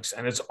Celtics,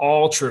 and it's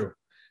all true.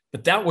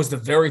 But that was the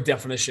very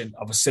definition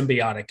of a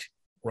symbiotic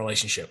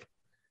relationship.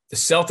 The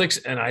Celtics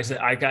and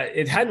Isaiah,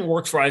 it hadn't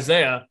worked for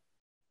Isaiah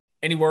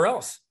anywhere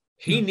else.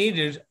 He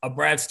needed a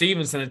Brad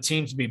Stevens and a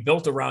team to be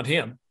built around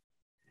him.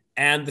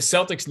 And the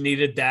Celtics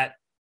needed that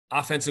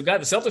offensive guy.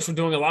 The Celtics were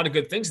doing a lot of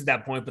good things at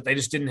that point, but they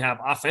just didn't have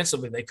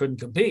offensively. They couldn't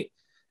compete.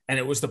 And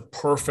it was the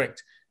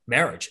perfect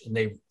marriage. And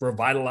they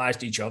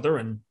revitalized each other,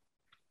 and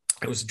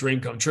it was a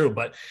dream come true.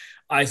 But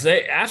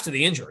Isaiah, after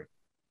the injury,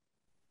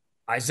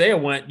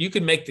 Isaiah you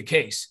could make the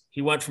case.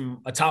 He went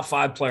from a top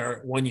 5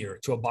 player one year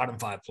to a bottom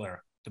 5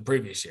 player the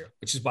previous year,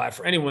 which is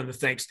for anyone that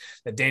thinks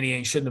that Danny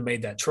Ainge shouldn't have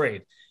made that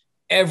trade.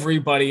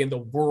 Everybody in the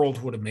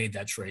world would have made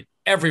that trade.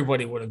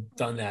 Everybody would have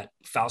done that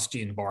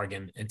Faustian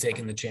bargain and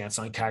taken the chance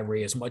on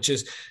Kyrie, as much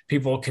as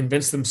people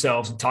convinced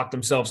themselves and talked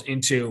themselves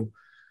into,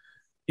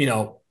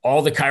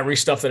 all the Kyrie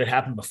stuff that had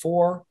happened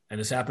before and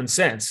has happened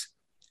since.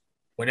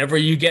 Whenever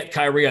you get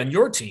Kyrie on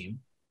your team,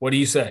 what do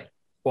you say?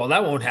 Well,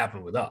 that won't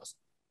happen with us.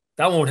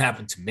 That won't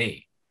happen to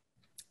me.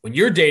 When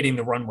you're dating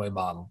the runway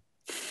model,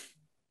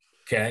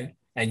 okay,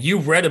 and you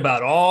read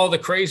about all the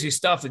crazy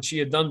stuff that she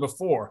had done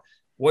before,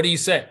 what do you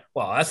say?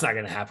 Well, that's not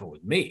going to happen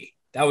with me.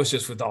 That was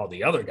just with all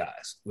the other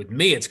guys. With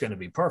me, it's going to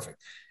be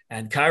perfect.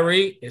 And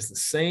Kyrie is the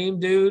same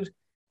dude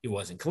he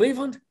was in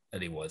Cleveland,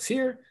 that he was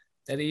here,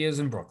 that he is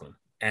in Brooklyn.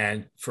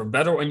 And for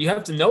better, and you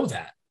have to know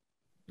that.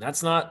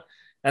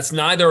 That's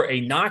neither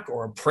a knock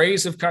or a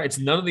praise of Kyrie. It's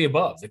none of the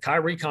above. The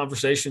Kyrie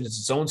conversation is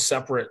its own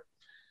separate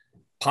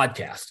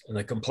podcast and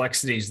the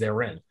complexities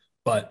therein,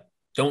 but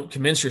don't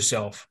convince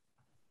yourself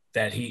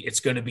that it's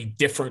going to be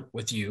different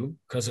with you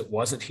because it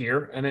wasn't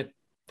here and it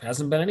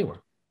hasn't been anywhere.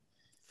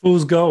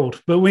 Fool's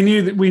gold. But we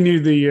knew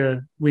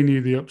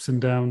the ups and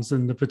downs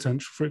and the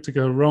potential for it to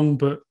go wrong.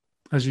 But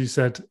as you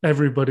said,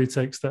 everybody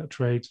takes that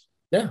trade.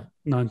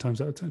 9 times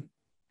out of 10.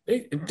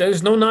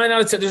 There's no 9 out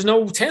of 10. There's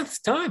no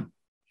 10th time.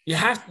 You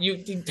have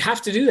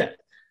to do that.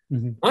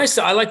 Mm-hmm. My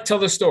son, I like to tell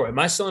this story.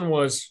 My son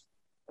was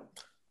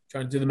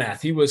trying to do the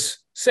math. He was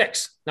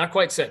 6, not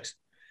quite 6.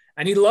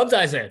 And he loved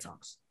Isaiah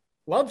Thomas,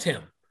 loved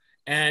him.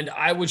 And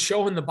I would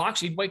show him the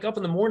box. He'd wake up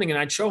in the morning and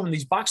I'd show him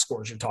these box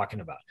scores you're talking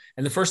about.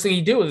 And the first thing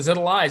he'd do with his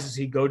little eyes is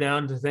he'd go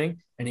down to the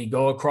thing and he'd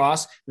go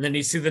across and then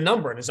he'd see the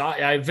number in his eye.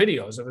 I have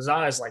videos of his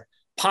eyes like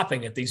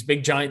popping at these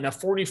big giant, now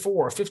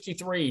 44,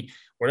 53,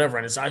 whatever.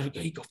 And his eyes would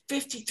he'd go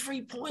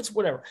 53 points,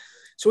 whatever.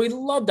 So he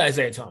loved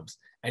Isaiah Thomas.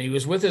 And he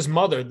was with his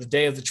mother the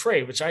day of the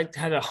trade, which I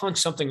had a hunch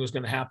something was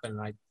going to happen.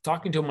 And I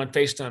talking to him on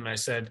FaceTime, and I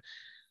said,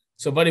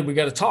 so buddy, we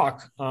got to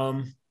talk.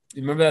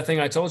 You remember that thing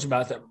I told you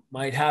about that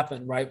might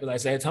happen, right, with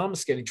Isaiah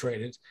Thomas getting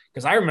traded?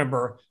 Because I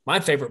remember my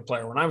favorite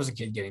player when I was a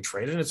kid getting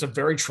traded, and it's a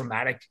very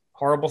traumatic,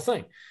 horrible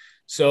thing.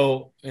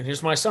 So, and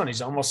here's my son.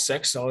 He's almost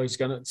 6, so it's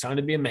time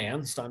to be a man.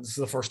 This is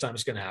the first time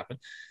it's going to happen.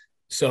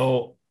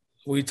 So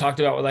we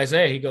talked about with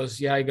Isaiah. He goes,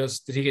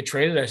 did he get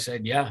traded? I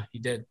said, yeah, he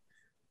did.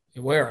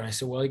 Where? And I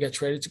said, well, he got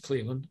traded to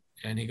Cleveland.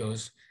 And he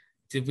goes,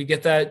 did we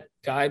get that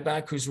guy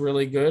back who's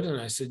really good?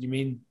 And I said, you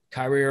mean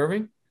Kyrie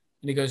Irving?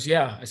 And he goes,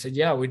 yeah. I said,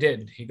 yeah, we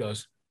did. He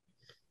goes,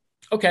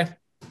 okay.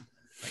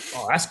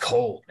 Oh, that's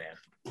cold,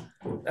 man.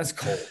 That's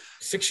cold.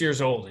 6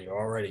 years old and you're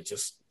already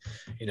just,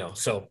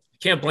 so you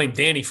can't blame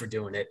Danny for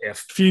doing it. If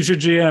future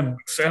GM.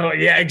 So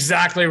yeah,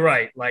 exactly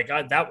right. Like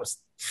that was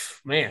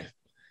man,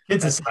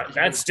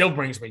 that still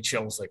brings me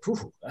chills. Like,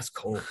 whew, that's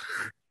cold.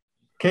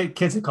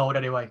 Kids are cold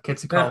anyway.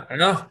 Kids are cold. Yeah, I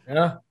know.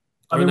 Yeah.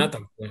 I mean,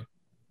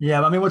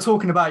 yeah, I mean, we're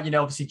talking about,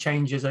 obviously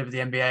changes over the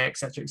NBA, et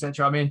cetera, et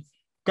cetera. I mean,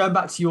 going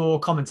back to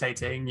your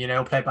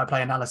commentating,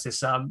 play-by-play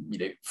analysis,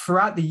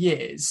 throughout the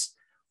years,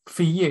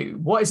 for you,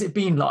 what has it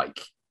been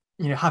like,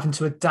 having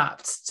to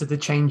adapt to the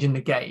change in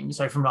the game?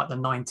 So from like the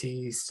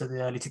 90s to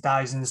the early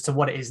 2000s to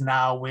what it is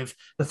now with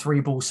the three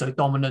ball so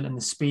dominant and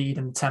the speed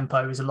and the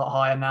tempo is a lot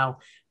higher now.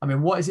 I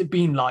mean, what has it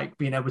been like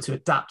being able to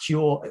adapt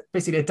your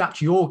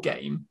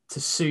game to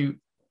suit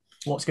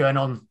what's going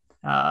on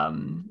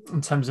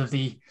in terms of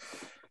the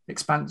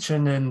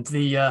expansion and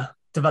the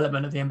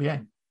development of the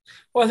NBA?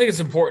 Well, I think it's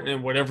important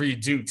in whatever you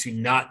do to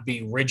not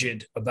be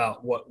rigid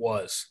about what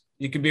was.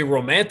 You can be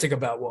romantic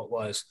about what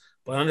was,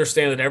 but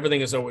understand that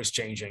everything is always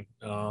changing.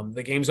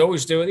 The games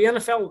always do. The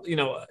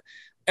NFL,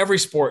 every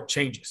sport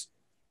changes.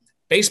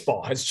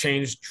 Baseball has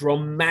changed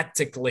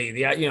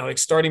dramatically. Like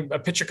starting a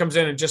pitcher comes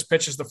in and just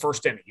pitches the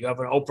first inning. You have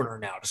an opener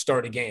now to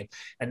start a game,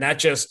 and that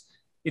just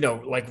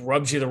like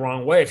rubs you the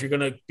wrong way if you're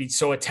going to be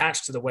so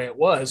attached to the way it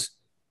was.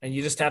 And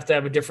you just have to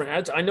have a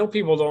different. I know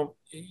people don't.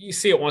 You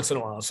see it once in a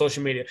while on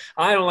social media.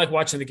 I don't like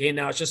watching the game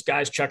now. It's just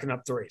guys chucking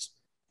up threes.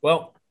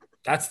 Well,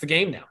 that's the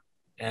game now.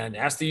 And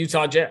ask the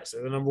Utah Jazz.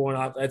 They're the number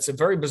one. It's a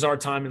very bizarre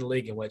time in the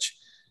league in which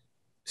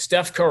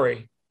Steph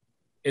Curry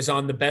is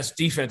on the best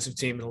defensive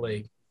team in the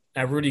league,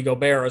 and Rudy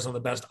Gobert is on the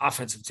best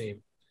offensive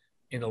team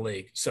in the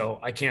league. So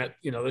I can't.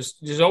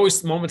 There's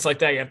always moments like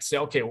that. You have to say,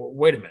 okay, well,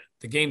 wait a minute.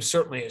 The game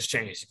certainly has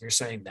changed if you're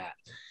saying that.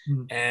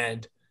 Mm-hmm.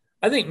 And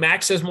I think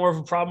Max has more of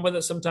a problem with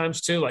it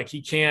sometimes too. Like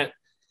he can't,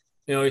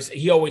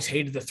 he always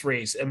hated the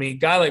threes. I mean, a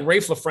guy like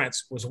Raef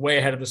LaFrentz was way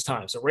ahead of his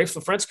time. So Raef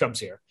LaFrentz comes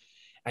here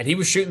and he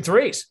was shooting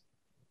threes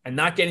and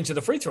not getting to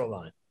the free throw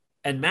line.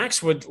 And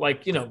Max would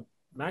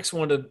Max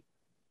wanted,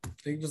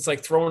 he was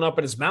like throwing up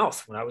in his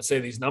mouth when I would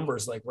say these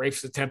numbers, like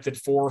Rafe's attempted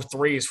 4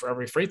 threes for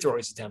every free throw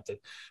he's attempted.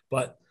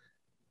 But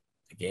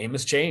the game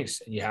has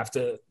changed and you have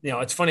to,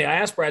 it's funny. I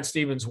asked Brad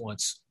Stevens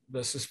once,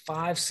 this is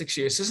 5-6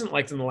 years. This isn't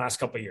like in the last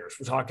couple of years.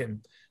 We're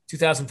talking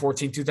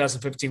 2014,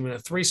 2015, when the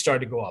threes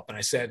started to go up. And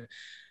I said,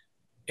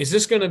 is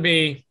this going to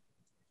be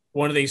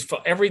one of these?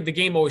 The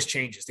game always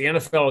changes. The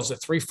NFL is a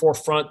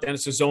 3-4 front, then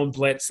it's a zone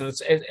blitz,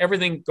 and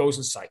everything goes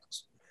in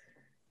cycles.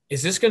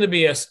 Is this going to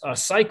be a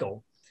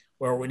cycle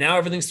where now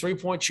everything's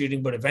 3-point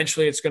shooting, but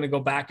eventually it's going to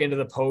go back into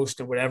the post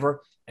or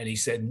whatever? And he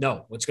said,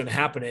 no, what's going to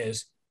happen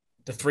is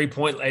the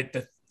 3-point,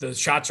 the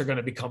shots are going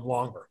to become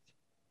longer.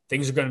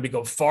 Things are going to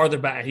go farther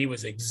back. And he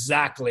was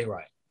exactly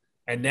right.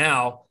 And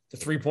now the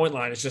 3-point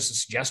line is just a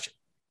suggestion.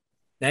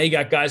 Now you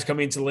got guys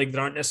coming into the league that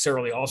aren't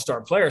necessarily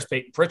all-star players,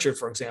 Peyton Pritchard,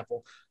 for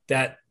example,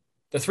 that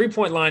the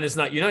 3-point line is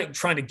not, you're not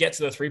trying to get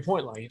to the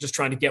 3-point line. You're just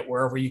trying to get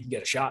wherever you can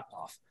get a shot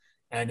off.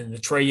 And in the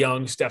Trae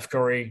Young, Steph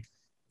Curry,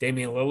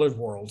 Damian Lillard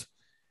world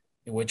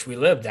in which we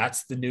live,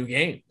 that's the new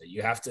game that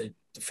you have to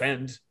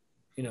defend,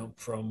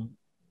 from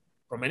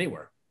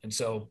anywhere. And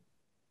so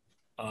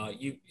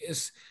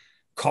is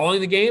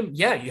calling the game.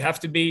 Yeah, you have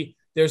to be,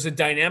 there's a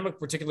dynamic,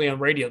 particularly on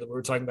radio that we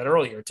were talking about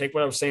earlier. Take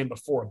what I was saying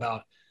before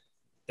about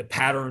the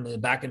pattern and the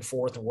back and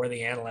forth and where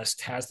the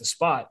analyst has the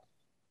spot.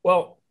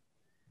 Well,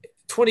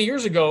 20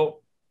 years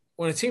ago,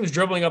 when a team is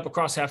dribbling up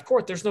across half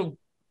court, there's no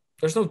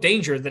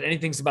danger that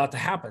anything's about to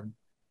happen.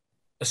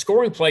 A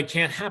scoring play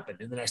can't happen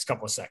in the next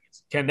couple of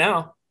seconds. Can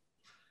now.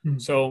 Mm-hmm.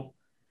 So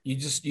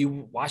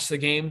you watch the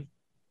game.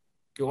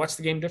 You watch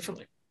the game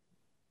differently.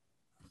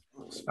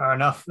 That's fair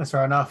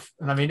enough.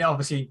 And I mean,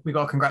 obviously, we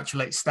got to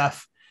congratulate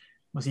Steph.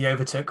 He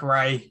overtook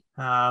Ray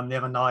the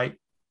other night,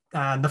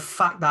 and the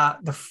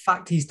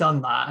fact he's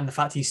done that, and the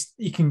fact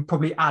he can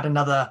probably add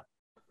another,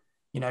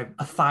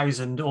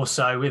 1,000 or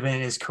so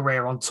within his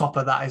career on top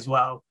of that as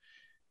well.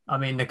 I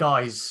mean, the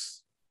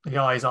guy's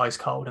ice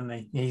cold,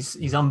 and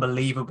he's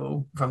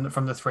unbelievable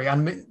from the three,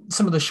 and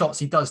some of the shots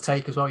he does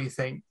take as well. You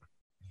think,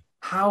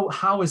 how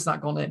has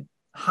that gone in?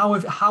 How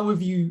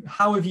have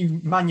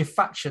you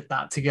manufactured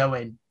that to go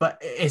in? But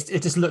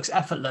it just looks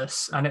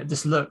effortless, and it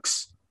just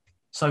looks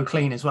so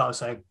clean as well.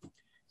 So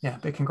yeah,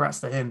 big congrats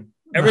to him.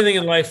 Everything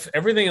in life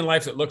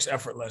that looks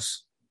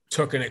effortless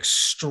took an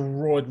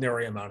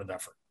extraordinary amount of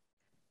effort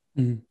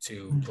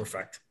to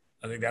perfect.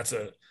 I think that's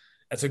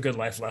a good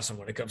life lesson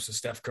when it comes to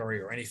Steph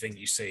Curry or anything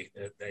you see.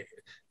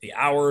 The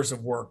hours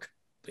of work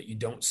that you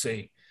don't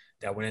see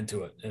that went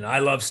into it. And I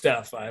love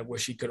Steph. I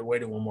wish he could have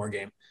waited one more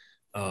game.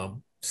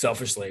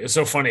 Selfishly, it's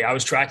so funny. I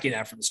was tracking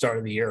that from the start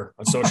of the year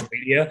on social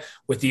media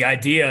with the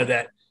idea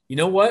that,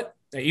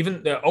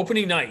 even the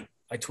opening night,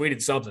 I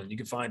tweeted something, you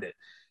can find it,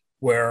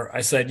 where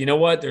I said,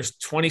 there's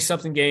 20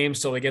 something games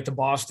till they get to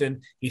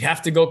Boston. He'd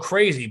have to go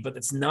crazy, but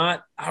it's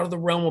not out of the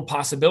realm of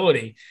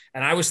possibility.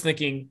 And I was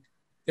thinking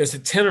there's a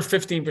 10 or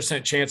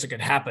 15% chance it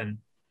could happen,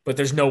 but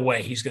there's no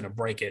way he's going to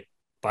break it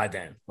by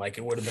then. Like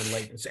it would have been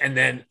late. And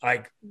then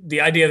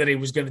the idea that it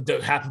was going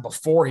to happen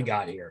before he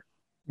got here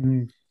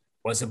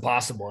was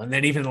impossible. And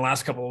then even the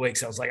last couple of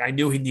weeks, I was like, I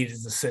knew he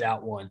needed to sit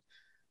out one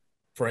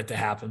for it to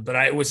happen. But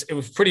it was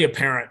pretty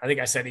apparent. I think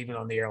I said even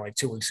on the air like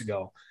 2 weeks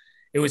ago,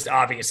 it was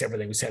obvious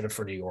everything was headed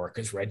for New York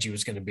because Reggie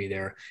was going to be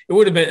there. It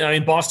would have been, I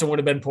mean, Boston would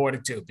have been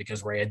poetic too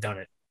because Ray had done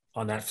it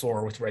on that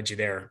floor with Reggie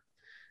there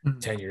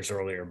 10 years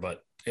earlier,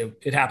 but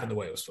it happened the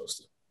way it was supposed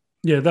to.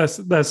 Yeah, that's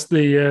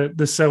the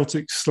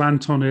Celtics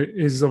slant on it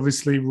is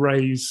obviously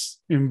Ray's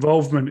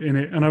involvement in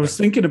it. And I was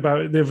thinking about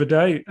it the other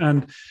day,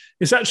 and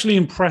it's actually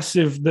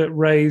impressive that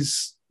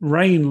Ray's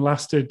reign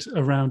lasted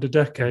around a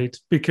decade,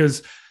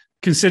 because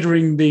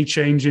considering the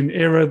change in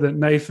era that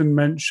Nathan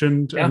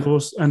mentioned,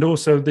 and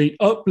also the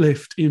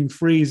uplift in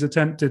threes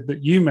attempted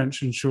that you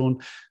mentioned, Sean,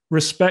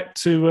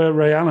 respect to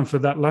Ray Allen for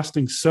that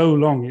lasting so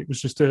long. It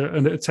was just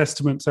a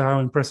testament to how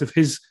impressive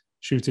his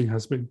shooting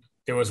has been.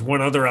 There was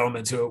one other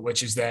element to it,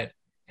 which is that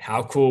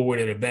how cool would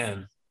it have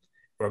been?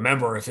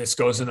 Remember, if this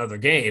goes another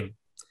game,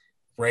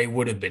 Ray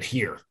would have been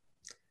here.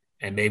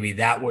 And maybe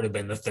that would have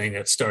been the thing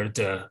that started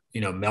to,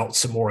 melt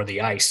some more of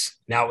the ice.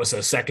 Now it was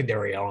a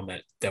secondary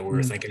element that we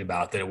were thinking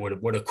about, that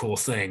what a cool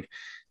thing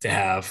to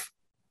have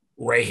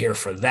Ray here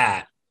for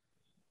that,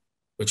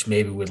 which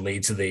maybe would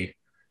lead to the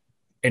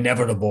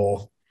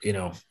inevitable,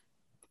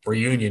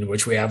 reunion,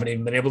 which we haven't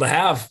even been able to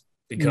have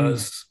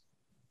because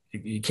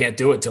you can't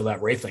do it till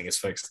that Ray thing is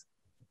fixed.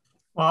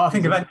 Well, I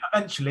think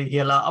eventually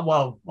he'll.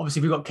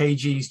 Obviously we've got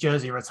KG's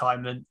jersey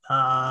retirement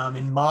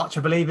in March,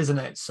 I believe, isn't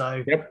it?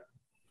 So, yep.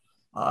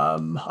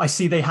 I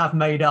see they have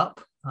made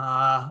up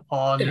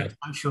on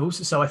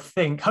socials. So I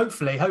think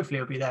hopefully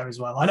he'll be there as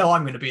well. I know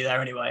I'm going to be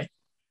there anyway,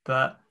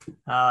 but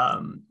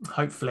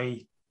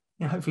hopefully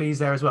he's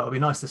there as well. It'd be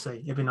nice to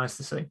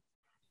see.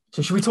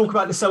 So should we talk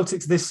about the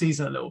Celtics this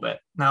season a little bit?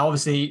 Now,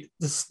 obviously,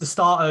 the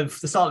start of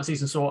the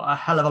season saw a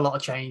hell of a lot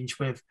of change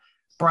with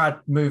Brad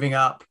moving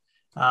up.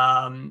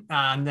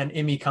 And then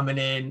Ime coming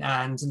in,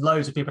 and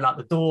loads of people out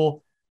the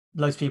door,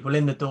 loads of people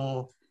in the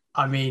door.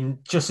 I mean,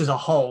 just as a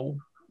whole,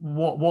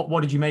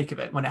 what did you make of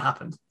it when it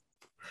happened?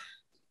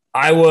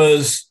 I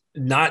was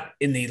not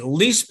in the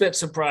least bit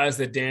surprised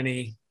that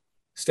Danny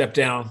stepped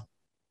down.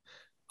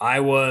 I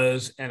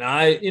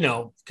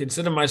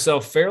consider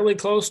myself fairly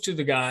close to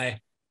the guy.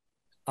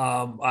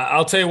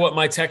 I'll tell you what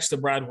my text to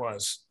Brad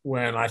was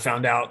when I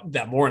found out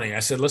that morning. I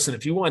said, listen,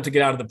 if you wanted to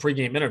get out of the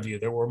pregame interview,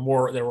 there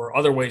were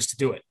other ways to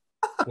do it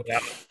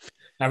without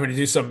having to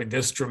do something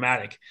this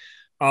dramatic.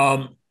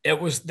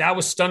 That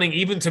was stunning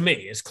even to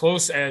me. As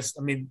close as,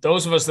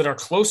 those of us that are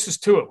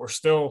closest to it were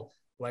still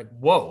like,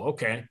 whoa,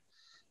 okay,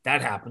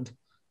 that happened.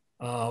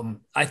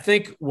 I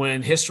think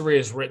when history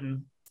is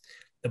written,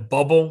 the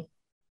bubble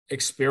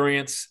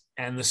experience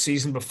and the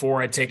season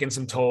before had taken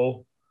some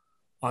toll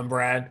on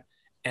Brad.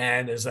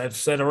 And as I've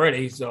said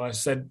already, so I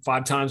said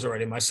 5 times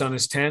already, my son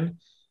is 10.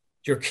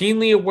 You're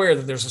keenly aware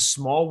that there's a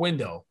small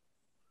window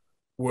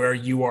where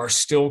you are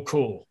still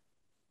cool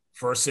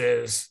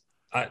versus,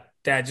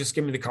 Dad, just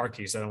give me the car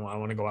keys. I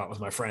want to go out with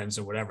my friends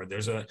or whatever.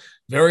 There's a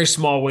very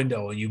small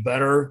window, and you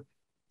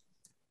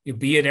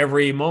be at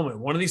every moment.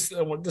 One of these,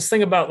 this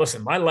thing about,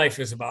 listen, my life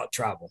is about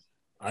travel.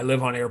 I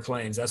live on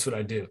airplanes. That's what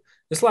I do.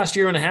 This last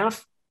year and a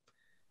half,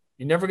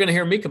 you're never going to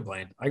hear me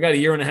complain. I got a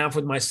year and a half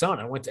with my son.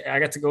 I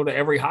got to go to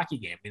every hockey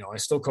game. I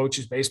still coach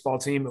his baseball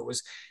team.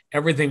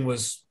 Everything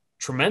was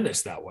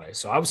tremendous that way.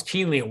 So I was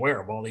keenly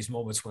aware of all these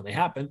moments when they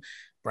happened.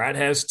 Brad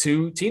has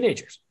 2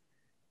 teenagers,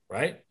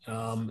 right?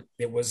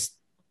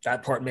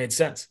 That part made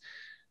sense.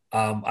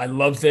 I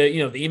love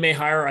the Ime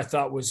hire. I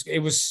thought it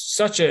was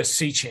such a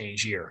sea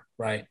change year,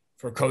 right?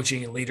 For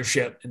coaching and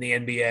leadership in the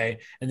NBA.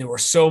 And there were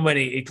so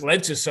many, it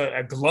led to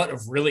a glut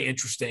of really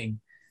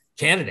interesting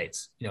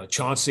candidates,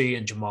 Chauncey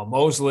and Jamal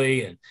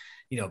Mosley and,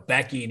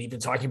 Becky, and even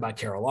talking about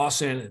Carol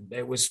Lawson. And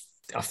it was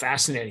a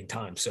fascinating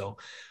time. So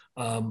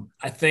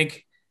I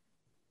think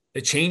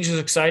the change is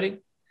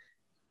exciting.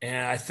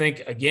 And I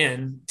think,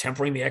 again,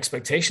 tempering the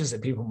expectations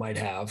that people might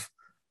have,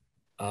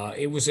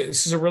 this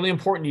is a really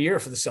important year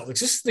for the Celtics.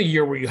 This is the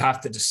year where you have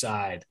to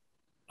decide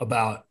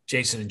about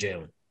Jason and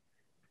Jalen.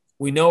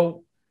 We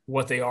know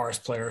what they are as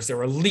players.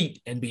 They're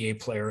elite NBA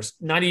players,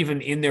 not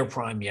even in their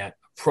prime yet.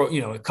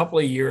 A couple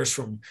of years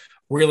from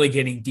really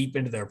getting deep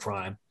into their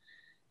prime,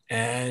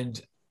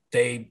 and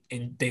they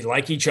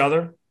like each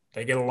other.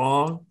 They get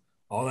along.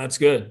 All that's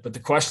good. But the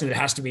question that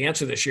has to be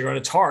answered this year, and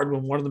it's hard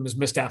when one of them has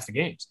missed half the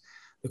games.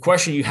 The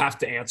question you have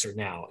to answer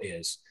now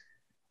is,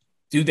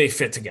 do they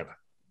fit together?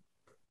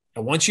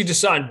 And once you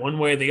decide one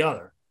way or the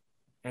other,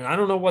 and I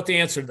don't know what the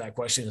answer to that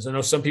question is. I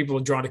know some people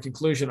have drawn a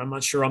conclusion. I'm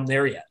not sure I'm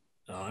there yet.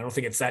 I don't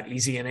think it's that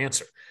easy an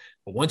answer.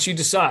 But once you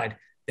decide,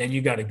 then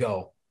you got to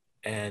go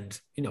and,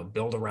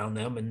 build around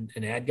them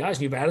and add guys.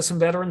 And you've added some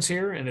veterans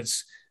here, and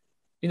it's,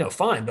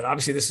 fine. But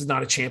obviously this is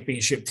not a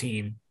championship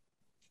team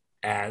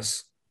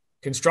as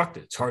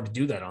constructed. It's hard to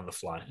do that on the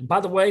fly. And by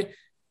the way,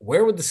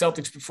 where would the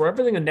Celtics, for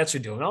everything the Nets are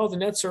doing, the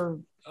Nets are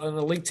an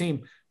elite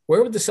team,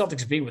 where would the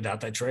Celtics be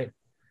without that trade?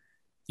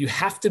 You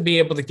have to be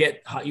able to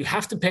you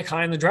have to pick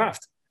high in the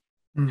draft.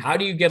 How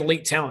do you get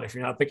elite talent if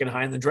you're not picking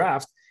high in the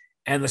draft?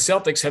 And the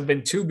Celtics have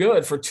been too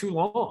good for too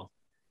long.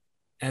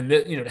 And,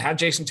 to have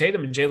Jason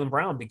Tatum and Jaylen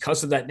Brown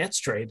because of that Nets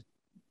trade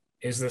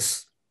is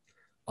this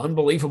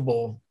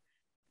unbelievable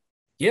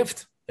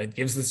gift that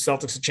gives the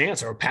Celtics a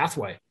chance or a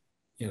pathway,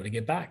 to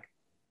get back.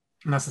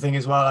 And that's the thing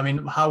as well. I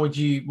mean, what would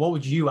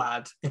you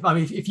add?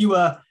 If you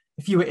were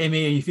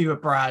Imi, if you were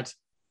Brad,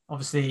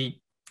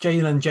 obviously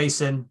Jalen,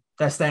 Jason,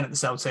 they're staying at the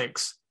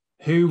Celtics.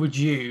 Who would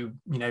you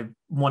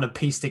want to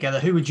piece together?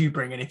 Who would you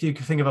bring in? If you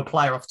could think of a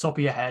player off the top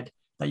of your head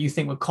that you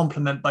think would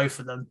complement both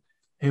of them,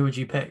 who would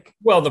you pick?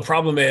 Well, the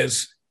problem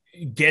is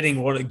getting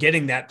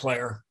that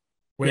player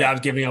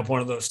without giving up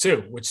one of those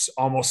two, which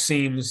almost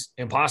seems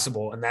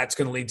impossible. And that's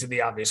going to lead to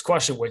the obvious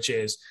question, which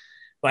is,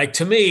 like,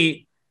 to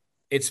me,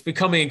 it's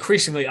becoming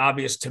increasingly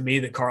obvious to me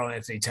that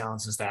Karl-Anthony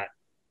Towns is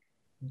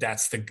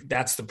that's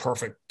the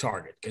perfect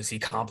target because he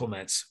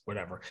complements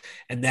whatever.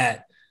 And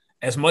that,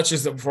 as much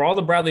as for all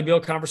the Bradley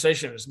Beal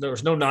conversation,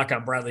 there's no knock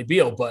on Bradley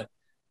Beal, but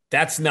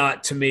that's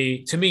not to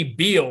me,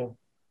 Beal,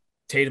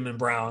 Tatum and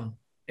Brown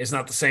is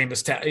not the same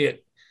as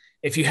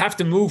if you have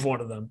to move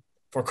one of them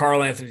for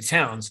Karl-Anthony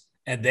Towns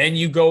and then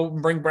you go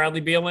and bring Bradley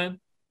Beal in,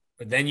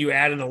 but then you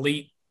add an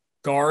elite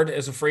guard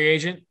as a free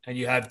agent and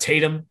you have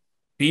Tatum,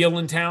 Beal,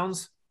 and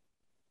Towns,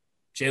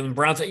 Jaylen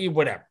Brown,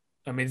 whatever.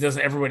 I mean,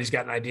 everybody's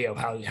got an idea of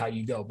how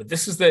you go, but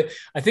this is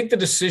I think the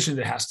decision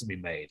that has to be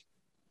made.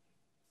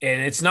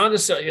 And it's not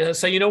necessarily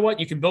say, you know what,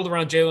 you can build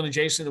around Jalen and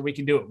Jason and we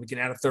can do it. We can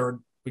add a third.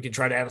 We can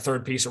try to add a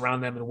third piece around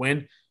them and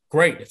win.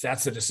 Great, if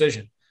that's the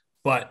decision.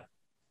 But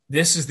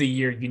this is the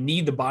year you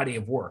need the body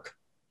of work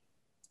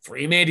for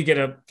Ime to get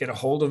a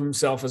hold of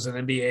himself as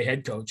an NBA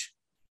head coach.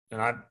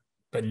 And I've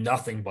been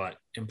nothing but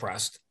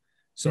impressed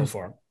so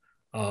far.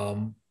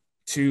 And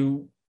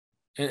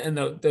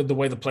the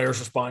way the players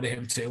respond to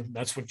him too.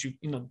 That's what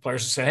the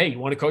players say, hey, you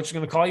want a coach who's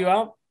going to call you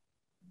out?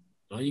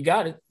 Well, you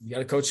got it. You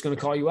got a coach who's going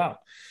to call you out.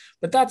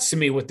 But that's to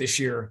me what this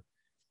year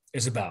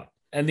is about.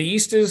 And the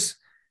East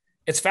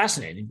it's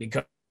fascinating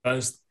because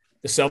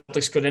the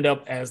Celtics could end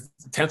up as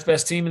the 10th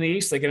best team in the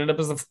East. They could end up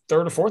as the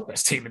third or fourth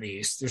best team in the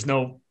East. There's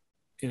no,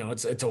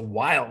 it's a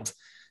wild.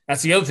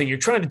 That's the other thing. You're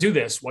trying to do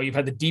this while you've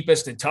had the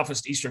deepest and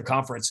toughest Eastern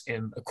Conference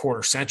in a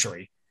quarter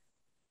century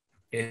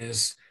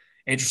is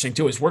interesting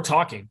too, is we're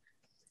talking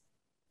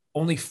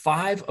only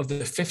 5 of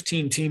the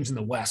 15 teams in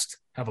the West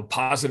have a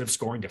positive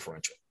scoring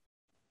differential,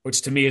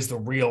 which to me is the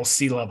real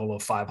sea level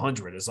of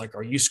 500. Is like,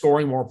 are you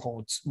scoring more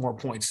points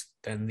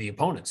than the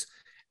opponents?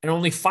 And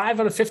only 5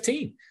 out of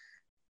 15.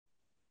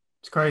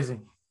 It's crazy.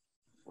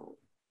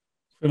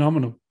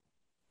 Phenomenal.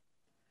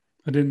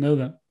 I didn't know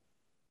that.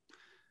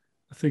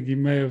 I think he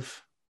may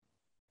have.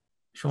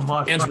 The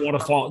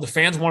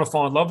fans want to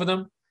fall in love with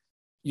him.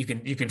 You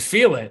can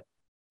feel it,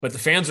 but the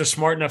fans are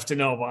smart enough to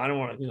know, well, I don't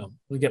want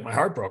to, get my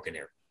heart broken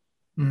here.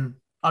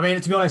 I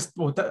mean, to be honest,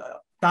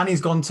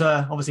 Danny's gone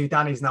to, obviously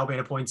Danny's now been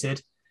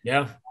appointed.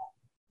 Yeah.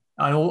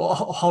 And a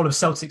whole of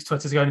Celtics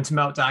Twitter's going into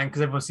meltdown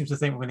because everyone seems to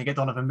think we're going to get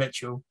Donovan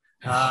Mitchell.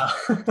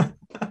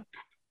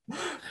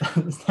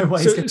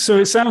 So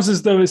it sounds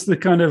as though it's the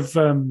kind of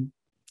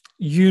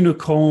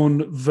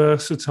unicorn,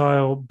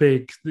 versatile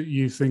big that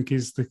you think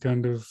is the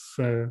kind of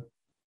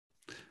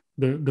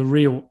the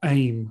real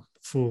aim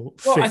for.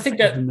 Well, I think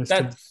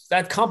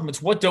that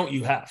complements. What don't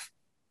you have?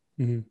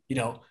 Mm-hmm.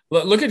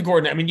 Look at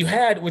Gordon. I mean, you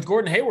had with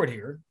Gordon Hayward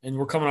here, and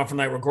we're coming off a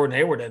night where Gordon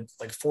Hayward had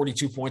like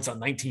 42 points on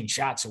 19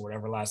 shots or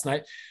whatever last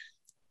night.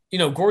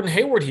 Gordon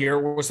Hayward here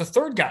was the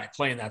third guy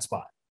playing that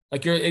spot.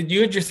 Like you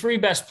had your 3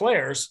 best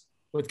players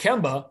with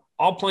Kemba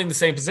all playing the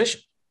same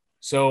position.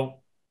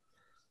 So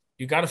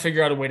you got to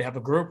figure out a way to have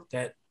a group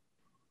that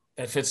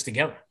fits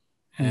together.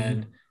 Mm-hmm.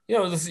 And,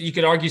 you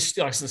could argue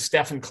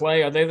Steph and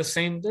Clay, are they the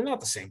same? They're not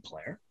the same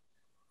player.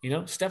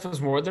 Steph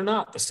is more, they're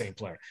not the same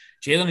player.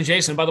 Jalen and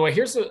Jason, by the way,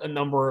 here's a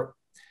number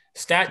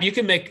stat. You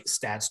can make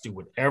stats do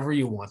whatever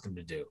you want them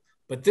to do.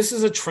 But this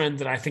is a trend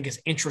that I think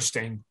is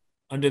interesting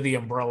under the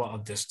umbrella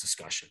of this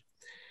discussion.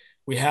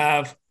 We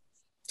have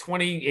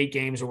 28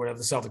 games or whatever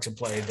the Celtics have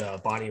played,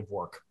 body of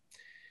work.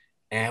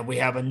 And we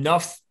have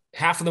enough,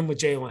 half of them with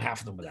Jalen,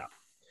 half of them without.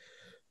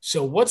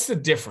 So what's the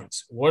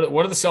difference? What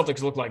do the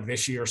Celtics look like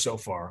this year so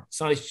far?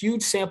 It's not a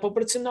huge sample,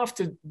 but it's enough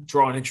to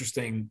draw an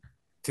interesting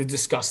to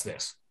discuss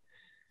this.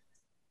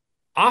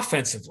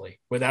 Offensively,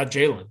 without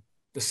Jalen,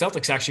 the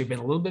Celtics actually have been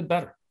a little bit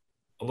better,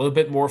 a little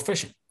bit more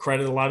efficient.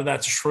 Credit a lot of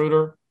that to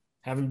Schroeder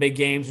having big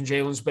games when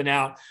Jalen's been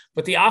out,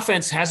 but the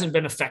offense hasn't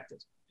been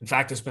affected. In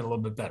fact, it's been a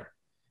little bit better.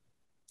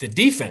 The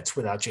defense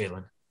without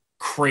Jalen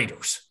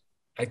craters.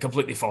 It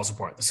completely falls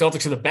apart. The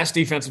Celtics are the best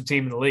defensive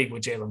team in the league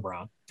with Jaylen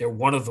Brown. They're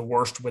one of the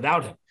worst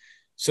without him.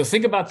 So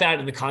think about that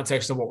in the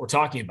context of what we're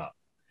talking about.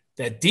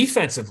 That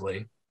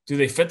defensively, do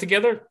they fit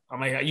together? I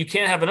mean, you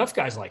can't have enough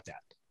guys like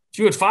that. If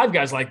you had 5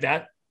 guys like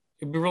that,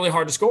 it'd be really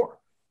hard to score,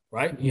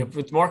 right? Mm-hmm.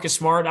 With Marcus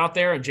Smart out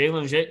there and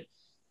Jalen,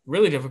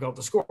 really difficult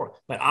to score.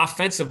 But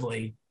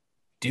offensively,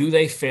 do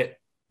they fit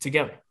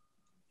together?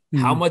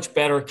 Mm-hmm. How much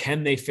better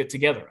can they fit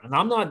together? And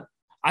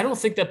I don't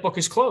think that book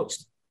is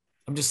closed.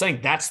 I'm just saying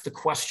that's the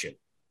question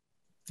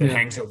that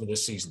hangs over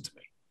this season to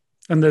me.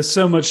 And there's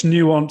so much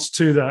nuance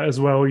to that as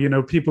well.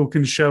 People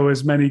can show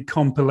as many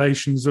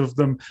compilations of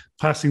them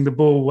passing the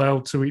ball well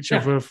to each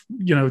other,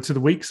 to the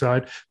weak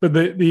side. But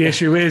the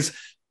issue is,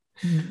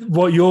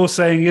 what you're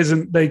saying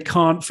isn't they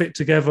can't fit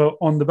together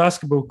on the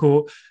basketball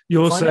court.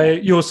 You're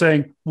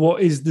saying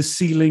what is the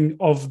ceiling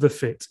of the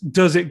fit?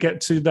 Does it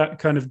get to that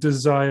kind of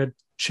desired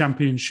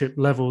championship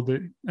level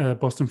that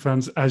Boston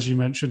fans, as you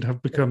mentioned,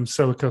 have become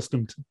so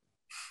accustomed to?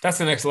 That's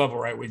the next level,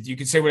 right? You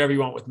can say whatever you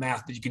want with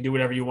math, but you can do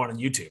whatever you want on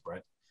YouTube,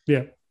 right?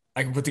 Yeah.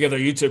 I can put together a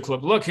YouTube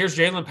clip. Look, here's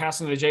Jalen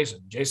passing to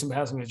Jason. Jason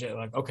passing to Jalen.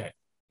 Like, okay.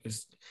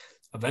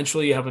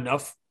 Eventually you have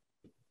enough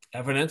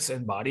evidence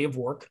and body of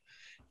work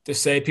to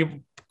say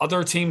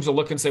other teams will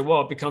look and say,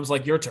 well, it becomes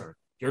like your turn,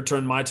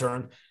 my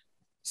turn.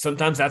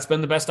 Sometimes that's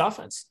been the best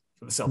offense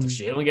for the Celtics.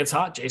 Jalen gets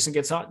hot, Jason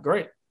gets hot,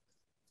 great.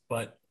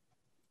 But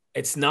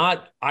it's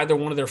not either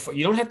one of their –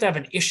 you don't have to have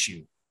an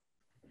issue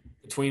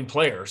between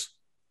players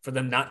for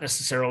them not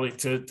necessarily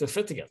to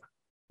fit together.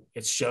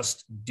 It's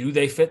just, do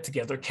they fit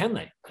together? Can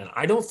they? And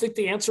I don't think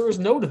the answer is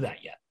no to that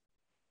yet.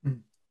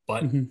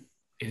 But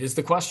it is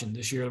the question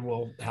this year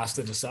has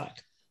to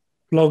decide.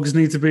 Blogs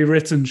need to be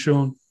written,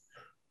 Sean.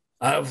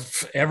 One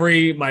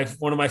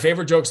of my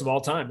favorite jokes of all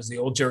time is the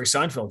old Jerry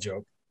Seinfeld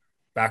joke,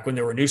 back when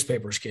there were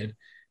newspapers,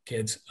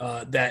 kids,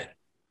 that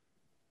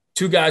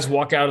two guys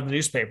walk out of the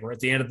newspaper at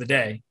the end of the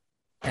day,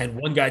 and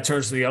one guy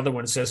turns to the other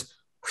one and says,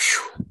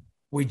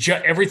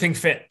 everything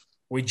fit.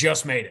 We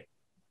just made it.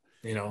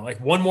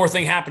 Like one more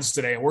thing happens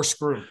today and we're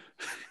screwed.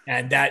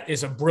 And that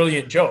is a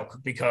brilliant joke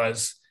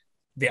because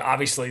the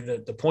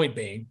point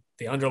being,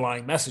 the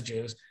underlying message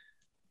is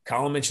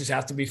column inches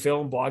have to be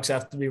filled, blogs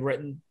have to be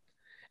written.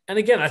 And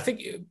again, I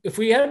think if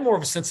we had more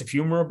of a sense of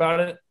humor about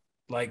it,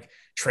 like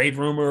trade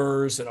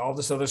rumors and all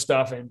this other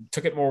stuff, and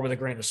took it more with a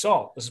grain of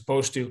salt, as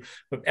opposed to,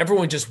 but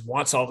everyone just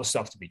wants all this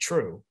stuff to be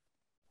true.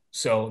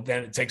 So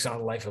then it takes on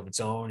a life of its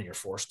own and you're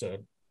forced to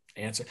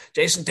answer.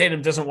 Jason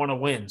Tatum doesn't want to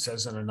win,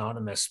 says an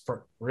anonymous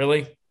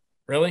Really?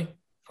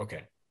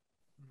 Okay.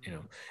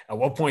 At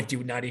what point do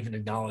you not even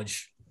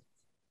acknowledge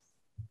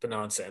the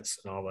nonsense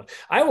and all that?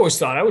 I was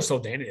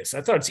told Danny this.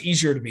 I thought it's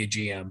easier to be a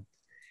GM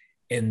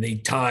in the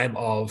time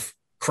of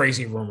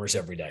crazy rumors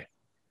every day,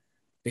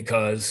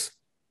 because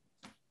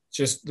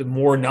just the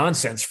more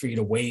nonsense for you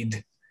to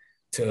wade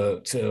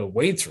through.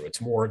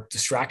 It's more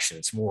distraction.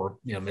 It's more,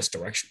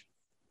 misdirection.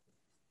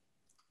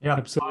 Yeah,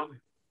 absolutely.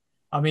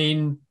 I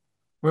mean,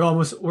 we're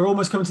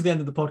almost coming to the end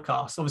of the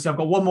podcast. Obviously, I've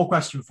got one more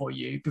question for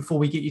you before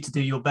we get you to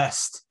do your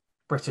best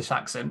British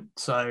accent.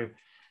 So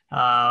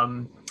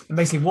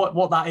basically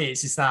what that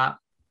is that,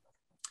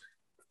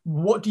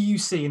 what do you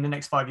see in the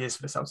next 5 years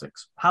for the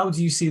Celtics? How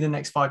do you see the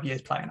next 5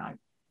 years playing out?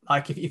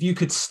 Like if you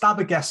could stab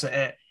a guess at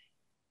it,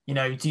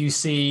 do you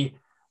see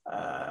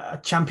a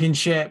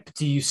championship?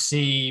 Do you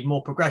see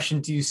more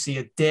progression? Do you see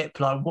a dip?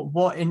 Like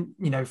what in,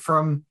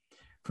 from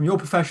your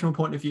professional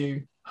point of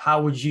view,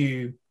 how would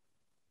you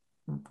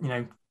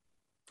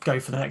go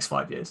for the next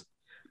 5 years?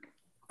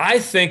 I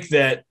think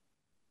that,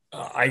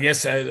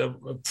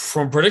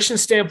 from a prediction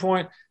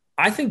standpoint,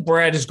 I think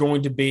Brad is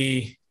going to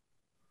be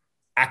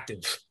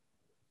active.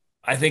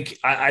 I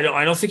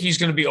don't think he's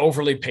going to be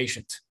overly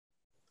patient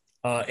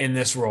in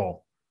this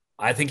role.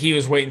 I think he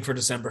was waiting for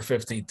December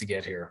 15th to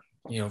get here,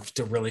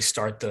 to really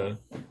start the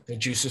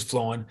juices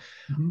flowing.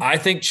 Mm-hmm. I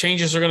think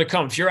changes are going to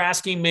come. If you're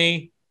asking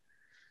me,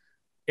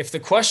 if the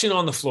question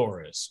on the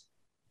floor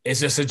is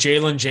this a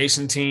Jalen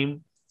Jason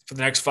team for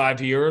the next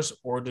 5 years,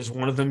 or does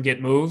one of them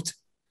get moved?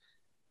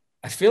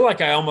 I feel like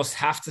I almost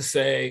have to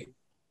say,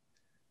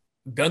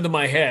 gun to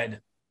my head,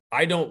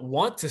 I don't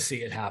want to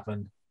see it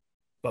happen,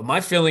 but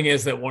my feeling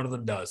is that one of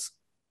them does.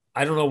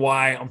 I don't know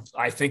why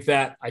I think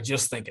that. I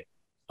just think it.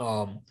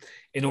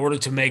 In order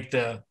to make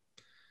the,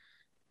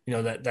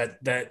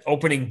 that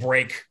opening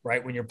break,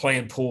 right, when you're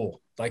playing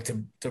pool, like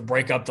to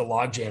break up the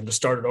logjam, to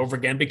start it over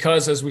again.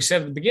 Because as we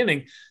said at the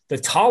beginning, the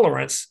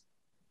tolerance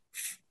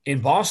in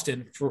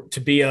Boston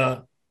to be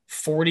a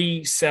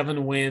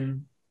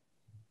 47-win,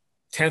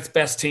 10th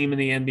best team in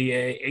the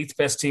NBA, 8th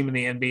best team in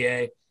the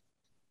NBA,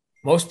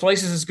 most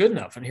places is good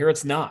enough, and here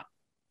it's not.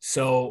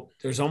 So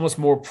there's almost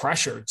more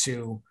pressure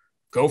to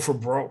go for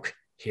broke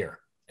here,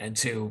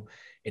 and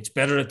it's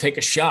better to take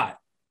a shot,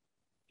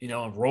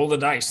 and roll the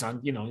dice on,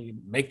 you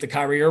make the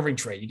Kyrie Irving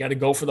trade. You got to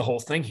go for the whole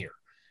thing here.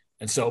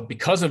 And so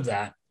because of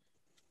that,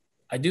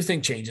 I do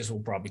think changes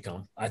will probably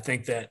come. I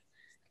think that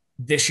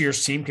this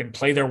year's team can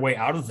play their way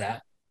out of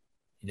that.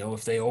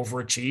 If they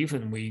overachieve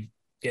and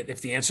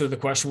if the answer to the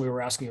question we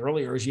were asking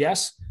earlier is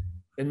yes,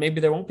 then maybe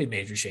there won't be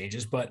major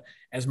changes. But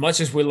as much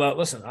as we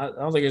listen, I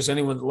don't think there's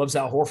anyone that loves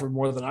Al Horford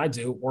more than I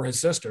do, or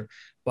his sister,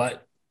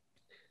 but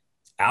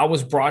Al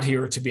was brought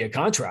here to be a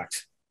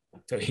contract.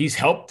 So he's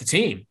helped the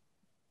team.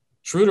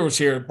 Schroeder was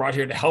brought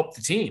here to help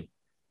the team.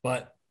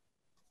 But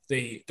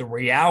the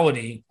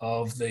reality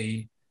of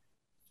the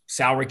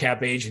salary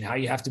cap age and how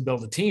you have to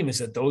build a team is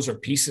that those are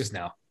pieces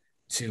now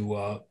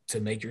to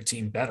make your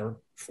team better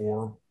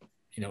for,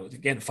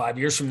 again, 5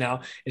 years from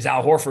now. Is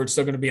Al Horford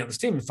still going to be on this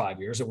team in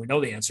 5 years? And we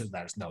know the answer to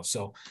that is no.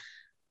 So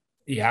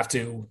you have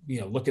to,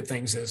 look at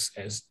things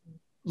as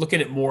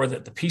looking at more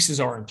that the pieces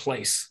are in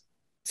place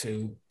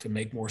to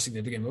make more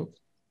significant moves.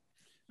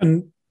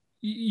 And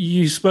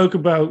you spoke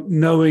about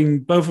knowing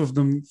both of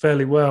them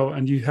fairly well,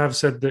 and you have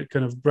said that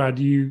kind of Brad,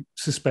 you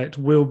suspect,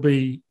 will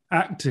be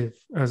active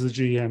as a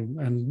GM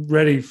and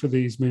ready for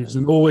these moves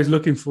and always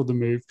looking for the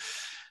move.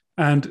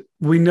 And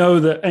we know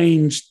that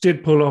Ainge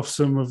did pull off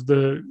some of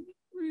the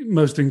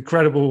most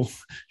incredible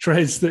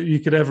trades that you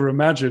could ever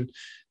imagine.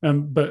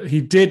 But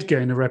he did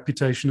gain a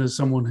reputation as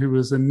someone who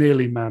was a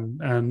nearly man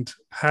and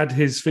had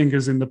his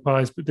fingers in the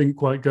pies, but didn't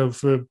quite go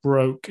for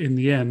broke in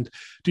the end.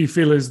 Do you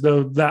feel as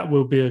though that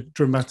will be a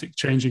dramatic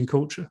change in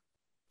culture?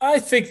 I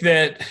think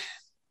that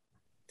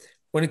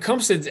when it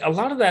comes to a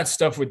lot of that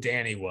stuff with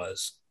Danny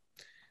was,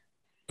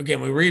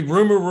 again, we read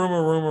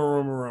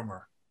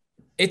rumor.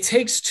 It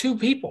takes two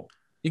people.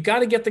 You got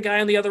to get the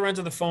guy on the other end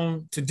of the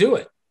phone to do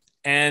it.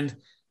 And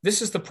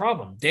this is the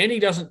problem. Danny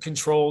doesn't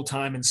control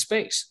time and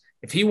space.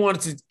 If he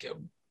wanted to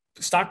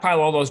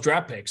stockpile all those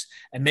draft picks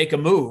and make a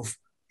move,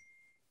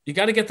 you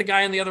got to get the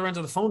guy on the other end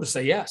of the phone to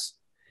say yes.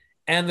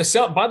 And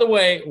by the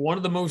way, one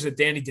of the moves that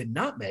Danny did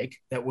not make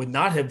that would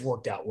not have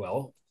worked out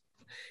well,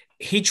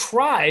 he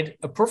tried.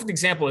 A perfect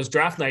example is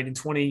draft night in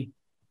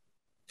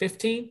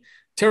 2015,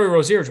 Terry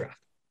Rozier draft.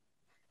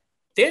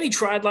 Danny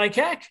tried like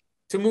heck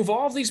to move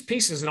all of these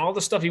pieces and all the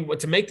stuff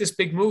to make this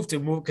big move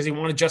because he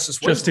wanted Justice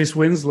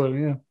Winslow,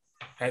 yeah.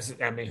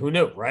 Who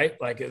knew,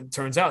 right? Like it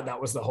turns out that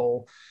was the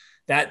whole –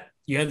 that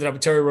you ended up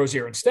with Terry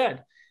Rozier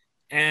instead.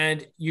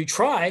 And you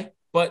try,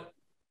 but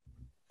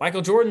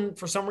Michael Jordan,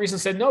 for some reason,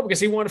 said no because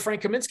he wanted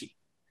Frank Kaminsky.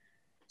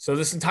 So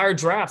this entire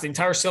draft, the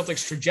entire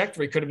Celtics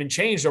trajectory could have been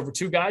changed over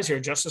two guys here,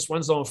 Justice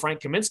Winslow and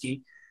Frank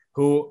Kaminsky,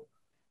 who,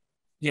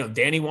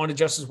 Danny wanted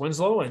Justice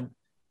Winslow and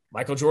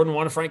Michael Jordan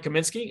wanted Frank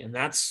Kaminsky. And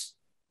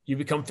you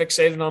become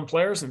fixated on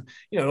players. And,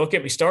 don't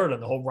get me started on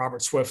the whole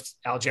Robert Swift,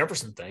 Al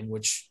Jefferson thing,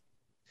 which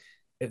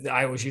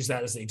I always use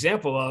that as the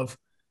example of,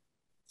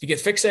 you get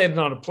fixated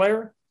on a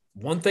player,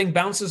 one thing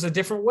bounces a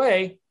different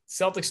way.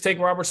 Celtics take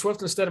Robert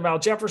Swift instead of Al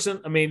Jefferson.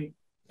 I mean,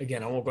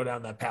 again, I won't go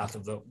down that path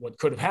of what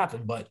could have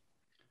happened, but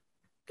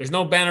there's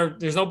no banner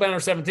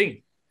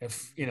 17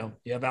 if you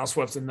have Al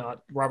Swift and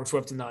not Robert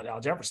Swift and not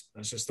Al Jefferson.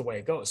 That's just the way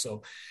it goes.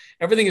 So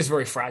everything is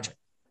very fragile.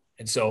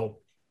 And so,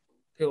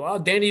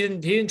 Danny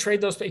didn't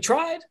trade those. He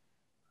tried,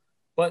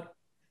 but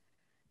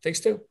takes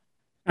two.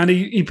 And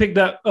he picked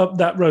up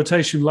that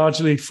rotation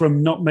largely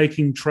from not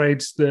making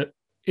trades that,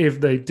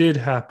 if they did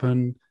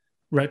happen,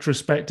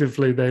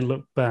 retrospectively, they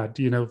look bad,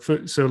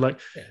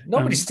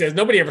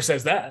 Nobody ever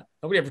says that.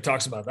 Nobody ever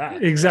talks about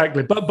that.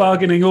 Exactly. But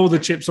bargaining all the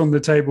chips on the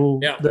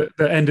table that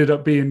ended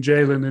up being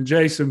Jalen and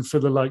Jason for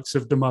the likes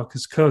of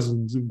DeMarcus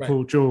Cousins and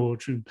Paul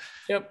George. And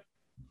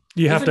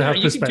you have to have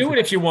perspective. You can do it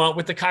if you want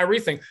with the Kyrie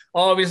thing.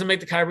 Oh, he doesn't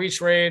make the Kyrie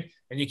trade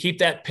and you keep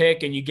that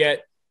pick and you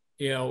get,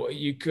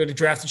 you could have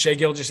drafted Shai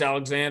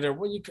Gilgeous-Alexander.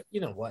 Well, you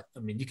know what?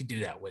 I mean, you could do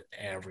that with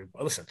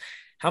everybody. Listen,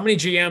 how many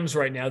GMs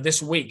right now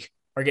this week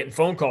are getting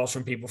phone calls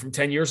from people from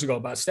 10 years ago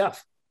about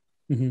Steph?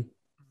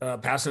 Mm-hmm.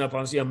 Passing up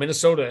on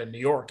Minnesota and New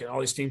York and all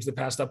these teams that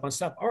passed up on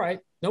Steph. All right.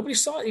 Nobody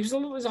saw it. He was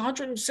a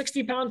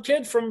 160-pound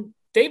kid from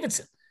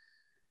Davidson.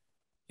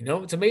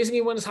 It's amazing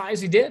he went as high as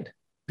he did.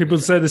 People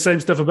say the same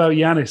stuff about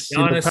Giannis.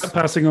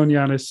 Passing on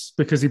Giannis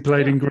because he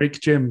played in Greek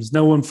gyms.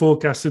 No one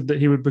forecasted that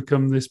he would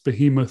become this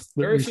behemoth.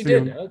 Very few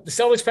did. The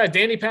Celtics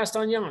Danny passed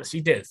on Giannis. He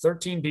did.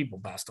 13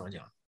 people passed on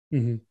Giannis.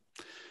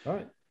 Mm-hmm. All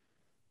right.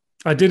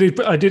 I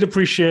did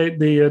appreciate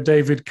the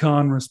David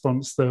Kahn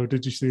response, though.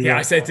 Did you see that? Yeah,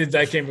 I said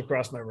that came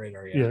across my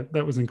radar. Yeah,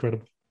 that was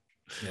incredible.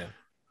 Yeah.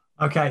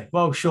 Okay,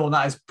 well, Sean,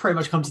 that has pretty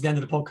much come to the end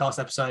of the podcast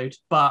episode.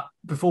 But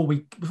before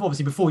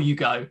you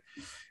go,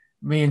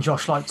 me and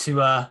Josh like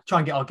to try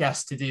and get our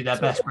guests to do their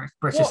best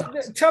British.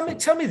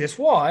 Tell me this.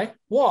 Why?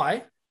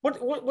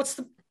 What's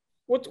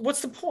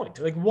the point?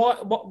 Like,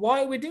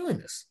 why are we doing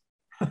this?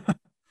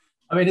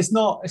 I mean, it's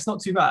not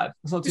too bad.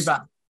 It's not too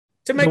bad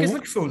to make us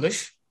look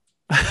foolish.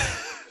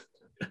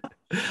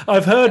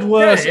 I've heard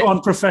worse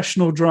on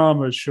professional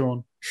dramas,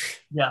 Sean.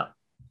 Yeah.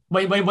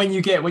 When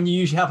you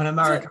usually have an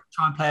American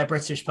try and play a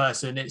British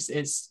person,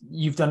 it's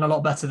you've done a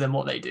lot better than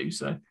what they do.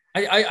 So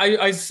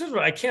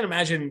I can't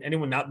imagine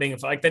anyone not being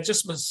like that.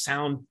 Just must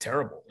sound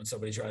terrible when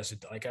somebody tries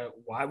to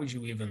why would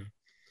you even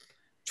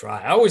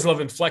try? I always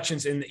love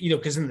inflections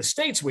because in the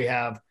States we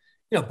have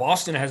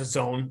Boston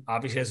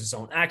obviously has its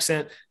own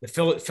accent.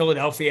 The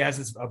Philadelphia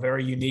has a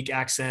very unique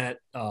accent,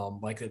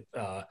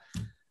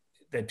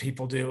 that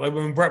people do. Like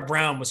when Brett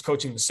Brown was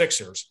coaching the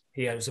Sixers,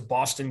 he was a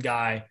Boston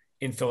guy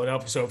in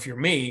Philadelphia. So if you're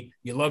me,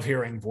 you love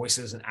hearing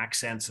voices and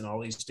accents and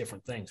all these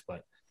different things.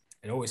 But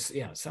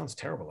it sounds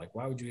terrible. Like,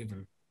 why would you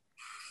even?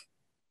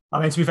 I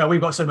mean, to be fair, we've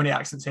got so many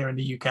accents here in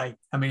the UK.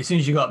 I mean, as soon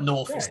as you go up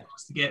north, it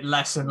starts to get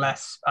less and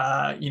less.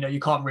 You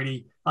can't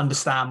really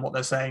understand what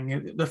they're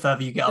saying the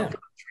further you get up the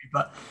country.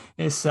 But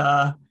it's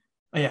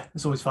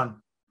it's always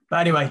fun. But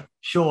anyway,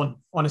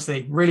 Sean,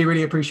 honestly, really,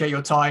 really appreciate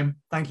your time.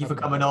 Thank you for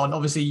coming on.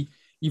 Obviously,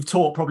 you've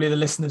taught probably the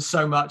listeners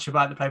so much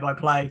about the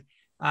play-by-play.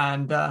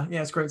 And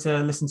it's great to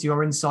listen to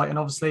your insight. And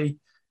obviously,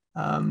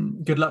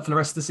 good luck for the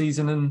rest of the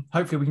season. And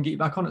hopefully we can get you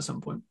back on at some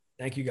point.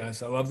 Thank you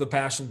guys. I love the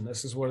passion.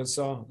 This is what it's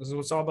all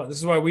about. This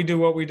is why we do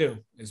what we do,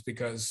 is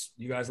because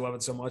you guys love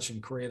it so much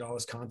and create all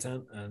this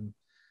content. And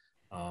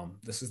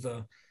this is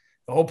the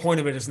whole point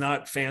of it is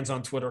not fans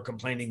on Twitter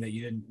complaining that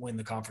you didn't win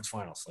the conference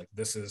finals. Like,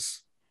 this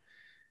is,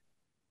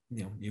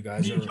 you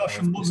guys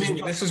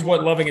this is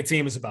what loving a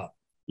team is about.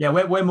 Yeah,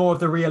 we're more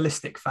of the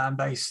realistic fan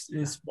base,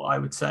 is what I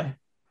would say.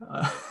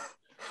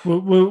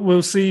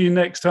 We'll see you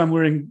next time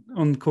we're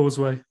on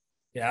Causeway.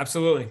 Yeah,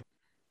 absolutely.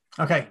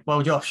 Okay,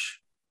 well, Josh,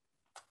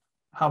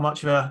 how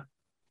much of a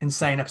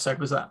insane episode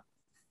was that?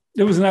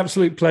 It was an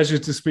absolute pleasure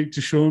to speak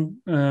to Sean.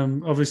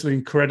 Obviously,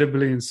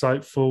 incredibly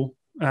insightful,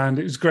 and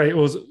it was great.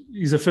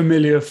 He's a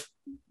familiar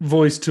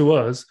voice to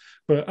us,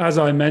 but as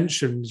I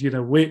mentioned,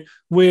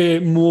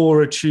 we're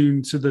more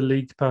attuned to the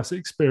League Pass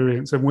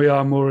experience, and we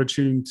are more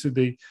attuned to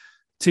the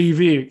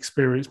TV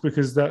experience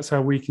because that's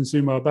how we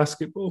consume our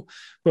basketball.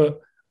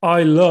 But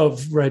I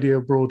love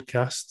radio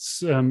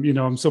broadcasts.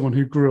 I'm someone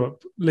who grew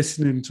up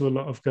listening to a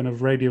lot of kind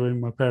of radio in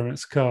my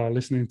parents' car,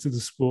 listening to the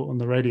sport on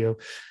the radio.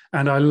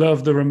 And I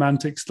love the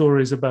romantic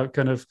stories about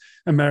kind of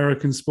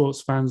American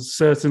sports fans,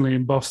 certainly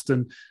in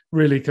Boston,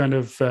 really kind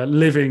of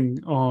living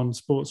on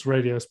sports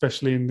radio,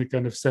 especially in the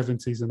kind of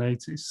 70s and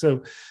 80s.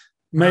 So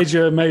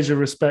major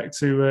respect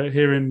to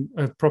hearing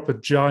a proper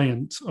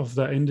giant of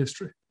that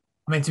industry.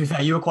 I mean, to be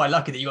fair, you were quite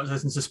lucky that you got to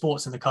listen to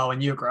sports in the car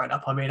when you were growing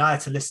up. I mean, I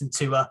had to listen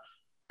to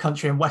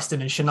Country and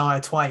Western and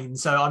Shania Twain.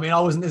 So, I mean, I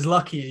wasn't as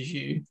lucky as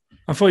you.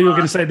 I thought you were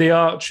going to say the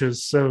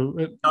Archers. So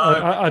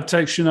I'd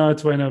take Shania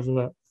Twain over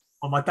that.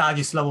 Well, my dad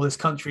used to love all this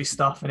country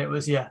stuff, and it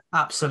was,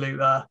 absolute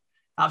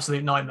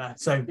nightmare.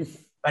 So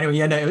anyway,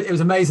 it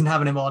was amazing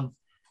having him on.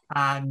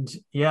 And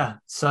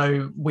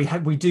so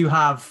we do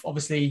have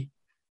obviously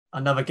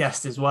another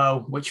guest as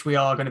well, which we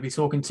are going to be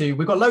talking to.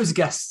 We've got loads of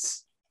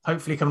guests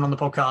hopefully coming on the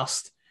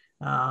podcast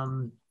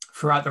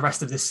throughout the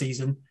rest of this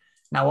season.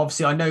 Now,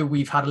 obviously, I know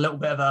we've had a little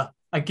bit of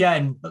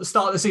again, at the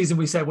start of the season,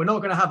 we said we're not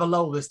going to have a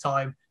lull this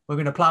time. We're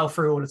going to plow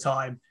through all the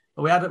time.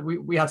 But we had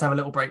to have a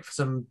little break for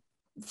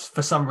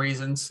some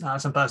reasons,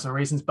 some personal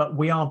reasons. But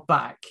we are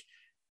back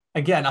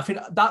again. I think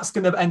that's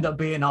going to end up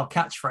being our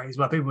catchphrase,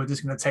 where people are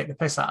just going to take the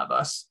piss out of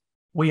us.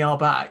 We are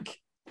back.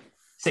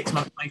 6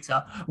 months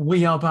later,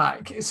 we are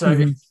back. So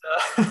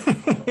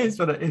it's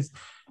what it is.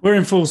 We're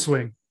in full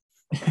swing.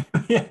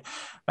 Yeah.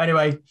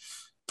 Anyway.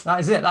 That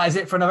is it. That is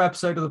it for another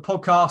episode of the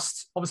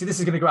podcast. Obviously, this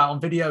is going to go out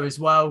on video as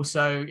well.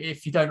 So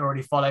if you don't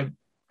already follow,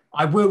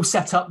 I will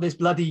set up this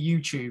bloody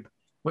YouTube,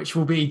 which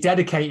will be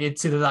dedicated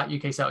to That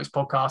UK Celtics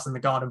podcast and the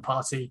Garden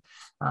Party.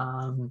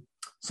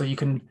 So you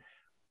can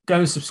go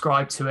and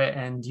subscribe to it,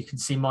 and you can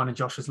see mine and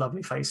Josh's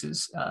lovely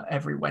faces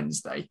every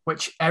Wednesday,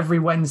 which every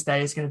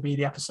Wednesday is going to be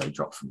the episode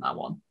drop from that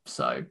one.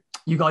 So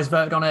you guys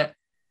voted on it.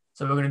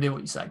 So we're going to do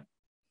what you say.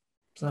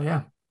 So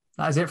yeah,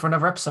 that is it for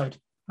another episode.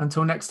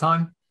 Until next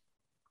time.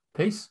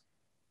 Peace.